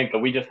guys think?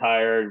 We just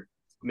hired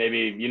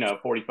maybe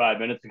 45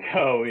 minutes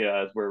ago,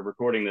 as we're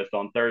recording this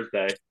on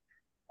Thursday.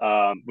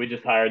 We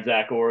just hired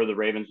Zach Orr. The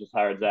Ravens just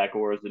hired Zach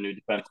Orr as the new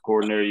defense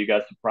coordinator. You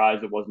guys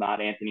surprised it was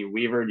not Anthony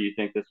Weaver? Do you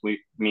think this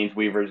means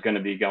Weaver is going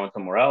to be going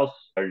somewhere else,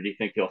 or do you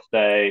think he'll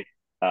stay?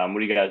 How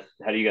do you guys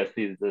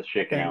see this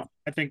shaking out?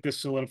 I think this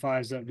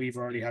solidifies that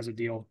Weaver already has a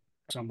deal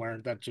somewhere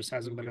that just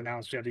hasn't been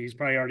announced yet. He's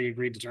probably already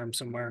agreed to terms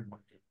somewhere.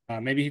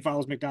 Maybe he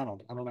follows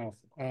McDonald. I don't know.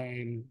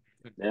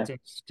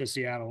 To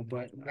Seattle,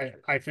 but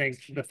I think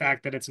the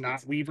fact that it's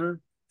not Weaver,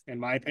 in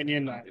my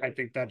opinion, I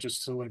think that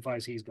just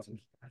solidifies he's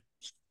going.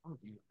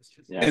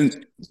 Yeah.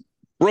 And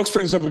Brooks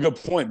brings up a good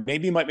point.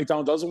 Maybe Mike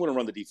McDonald doesn't want to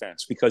run the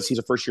defense because he's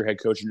a first-year head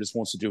coach and just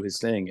wants to do his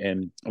thing.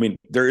 And I mean,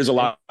 there is a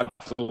lot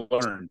to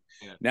learn.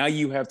 Yeah. Now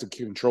you have to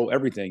control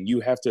everything.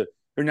 You're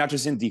not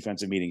just in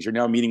defensive meetings. You're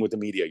now meeting with the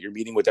media. You're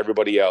meeting with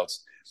everybody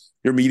else.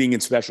 You're meeting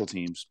in special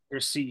teams. You're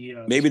a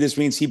CEO. Maybe this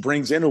means he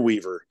brings in a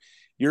Weaver.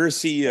 You're a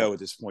CEO at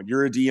this point.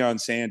 You're a Deion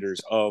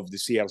Sanders of the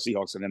Seattle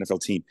Seahawks, an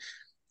NFL team.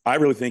 I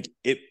really think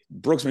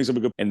Brooks makes up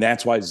a good, and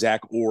that's why Zach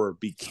Orr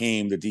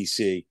became the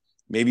DC.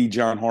 Maybe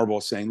John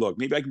Harbaugh saying, look,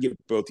 maybe I can give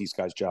both these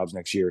guys jobs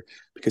next year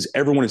because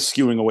everyone is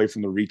skewing away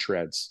from the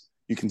retreads.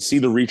 You can see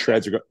the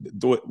retreads are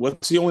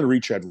what's the only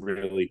retread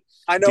really?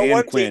 I know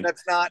Dan Quinn. Team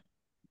that's not.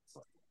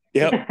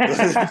 Yep.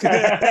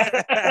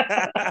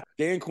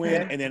 Dan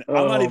Quinn, and then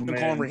I'm not even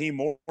calling Raheem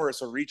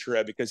Morris a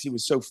retread because he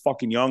was so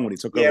fucking young when he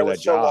took over that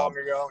job. Yeah, so long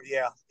ago.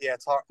 Yeah,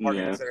 it's hard to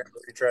consider him a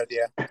retread.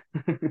 Yeah.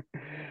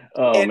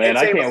 Man,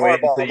 I can't wait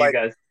until you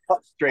guys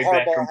straight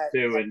back from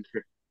 2 and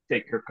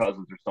take Kirk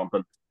Cousins or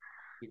something.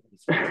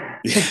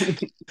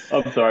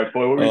 I'm sorry,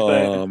 boy. What were you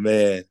saying? Oh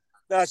man.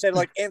 No, I said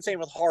and same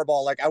with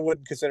Harbaugh. I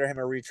wouldn't consider him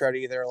a retread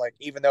either.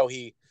 Even though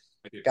he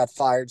got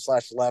fired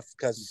 / left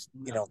because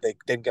they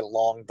didn't get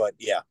along, but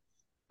yeah.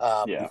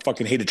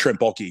 Fucking hated Trent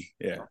Baalke.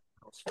 Yeah.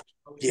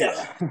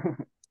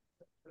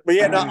 But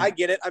yeah, no, I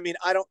get it. I mean,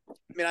 I know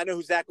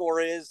who Zach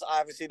Orr is. I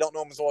obviously don't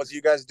know him as well as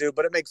you guys do,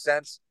 but it makes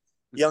sense.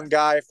 Young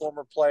guy,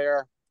 former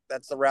player.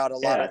 That's the route a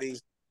lot of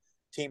these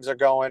teams are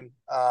going.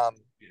 I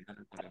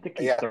think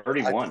he's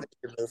 31.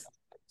 I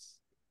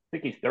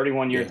think he's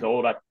 31 years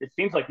old. It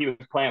seems like he was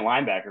playing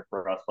linebacker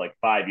for us like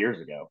 5 years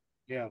ago.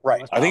 Yeah,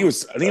 right. I think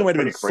it might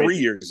have been 3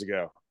 years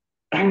ago.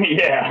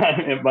 Yeah,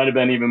 it might have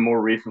been even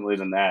more recently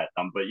than that.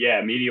 But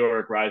yeah,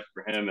 meteoric rise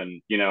for him,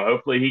 and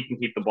hopefully he can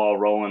keep the ball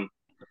rolling.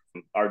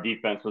 Our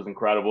defense was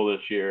incredible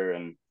this year,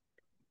 and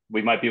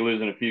we might be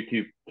losing a few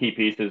key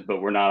pieces,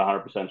 but we're not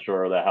 100%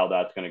 sure that how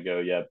that's going to go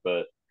yet.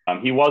 But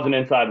he was an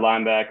inside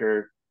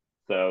linebacker,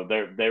 so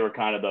they were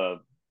kind of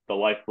the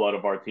lifeblood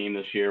of our team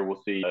this year.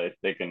 We'll see if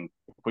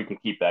we can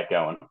keep that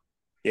going.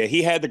 Yeah,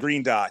 he had the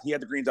green dot. He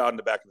had the green dot in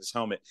the back of his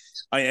helmet.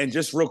 And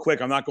just real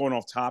quick, I'm not going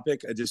off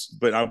topic.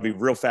 But I'll be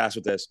real fast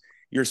with this.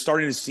 You're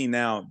starting to see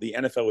now the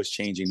NFL is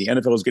changing. The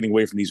NFL is getting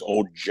away from these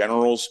old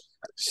generals.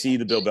 See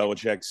the Bill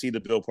Belichick, see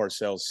the Bill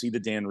Parcells, see the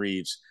Dan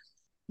Reeves.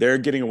 They're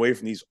getting away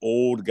from these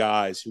old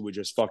guys who would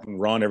just fucking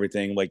run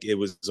everything like it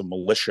was a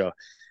militia.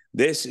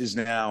 This is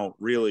now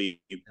really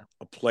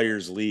a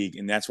players' league,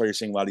 and that's why you're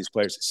seeing a lot of these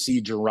players.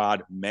 See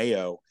Gerard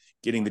Mayo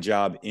getting the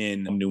job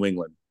in New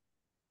England.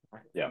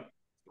 Yeah.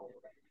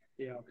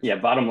 Yeah,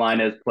 bottom line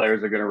is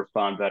players are going to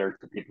respond better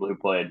to people who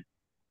played.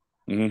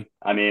 Mm-hmm.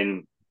 I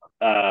mean,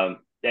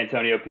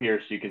 Antonio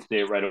Pierce, you can see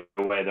it right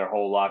away. Their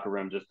whole locker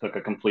room just took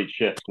a complete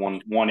shift,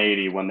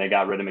 180 when they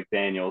got rid of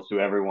McDaniels, who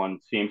everyone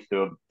seems to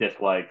have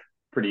disliked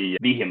pretty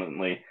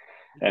vehemently.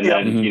 And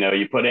then,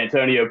 you put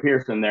Antonio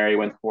Pierce in there. He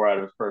wins 4 out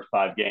of his first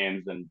 5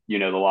 games, and, the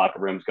locker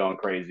room's going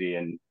crazy,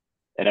 and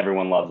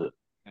everyone loves it.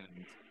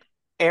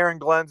 Aaron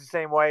Glenn's the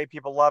same way.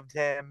 People loved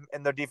him,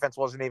 and their defense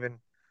wasn't even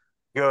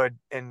good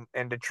in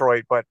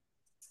Detroit, but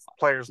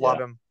players love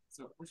him.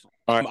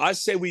 All right, I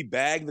say we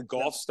bag the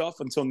golf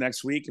stuff until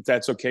next week, if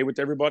that's okay with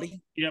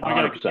everybody. Yeah, I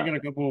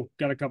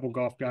got a couple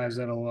golf guys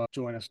that'll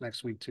join us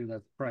next week too.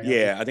 That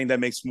probably I think that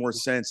makes more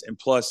sense. And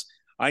plus,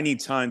 I need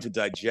time to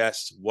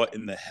digest what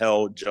in the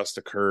hell just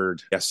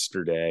occurred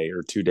yesterday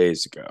or 2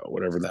 days ago,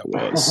 whatever that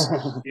was.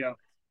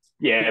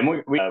 Yeah, and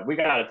we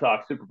got to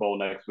talk Super Bowl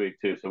next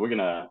week too. So we're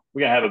gonna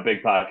have a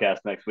big podcast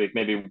next week.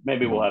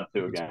 Maybe we'll have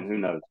 2 again. Who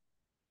knows?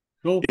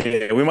 Cool.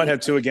 Yeah, we might have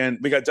 2 again.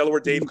 We got Delaware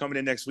Dave coming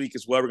in next week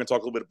as well. We're going to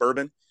talk a little bit of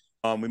bourbon.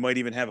 We might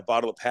even have a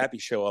bottle of Pappy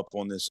show up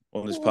on this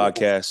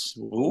podcast.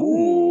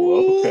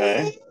 Ooh,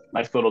 okay.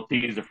 Nice little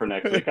teaser for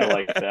next week. I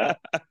like that.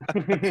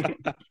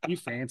 You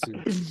fancy.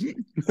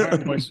 All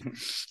right, boys.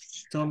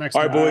 Till next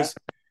time. All right, boys.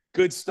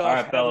 Good stuff. All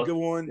right, have fellas. A good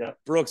one. Yep.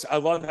 Brooks, I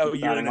love how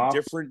you're in a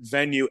different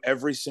venue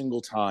every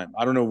single time.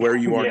 I don't know where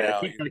you are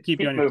now. Keep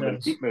moving.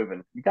 Keep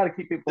moving. You got to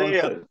keep people on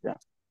toes. Yeah.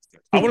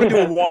 I want to do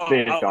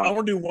I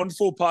want to do one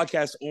full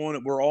podcast on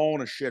it. We're all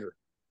in a shitter.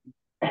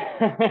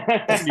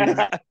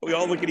 We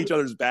all look at each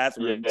other's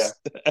bathrooms.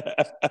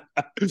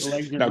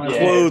 Now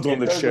clothes on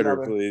the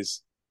shitter,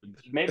 please.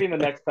 Maybe the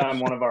next time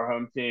one of our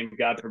home team,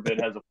 God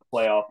forbid, has a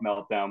playoff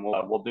meltdown,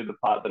 we'll do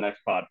the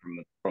next pod from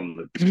the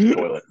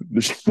toilet.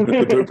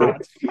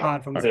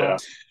 Pod from the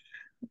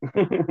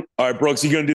All right, Brooks, you gonna do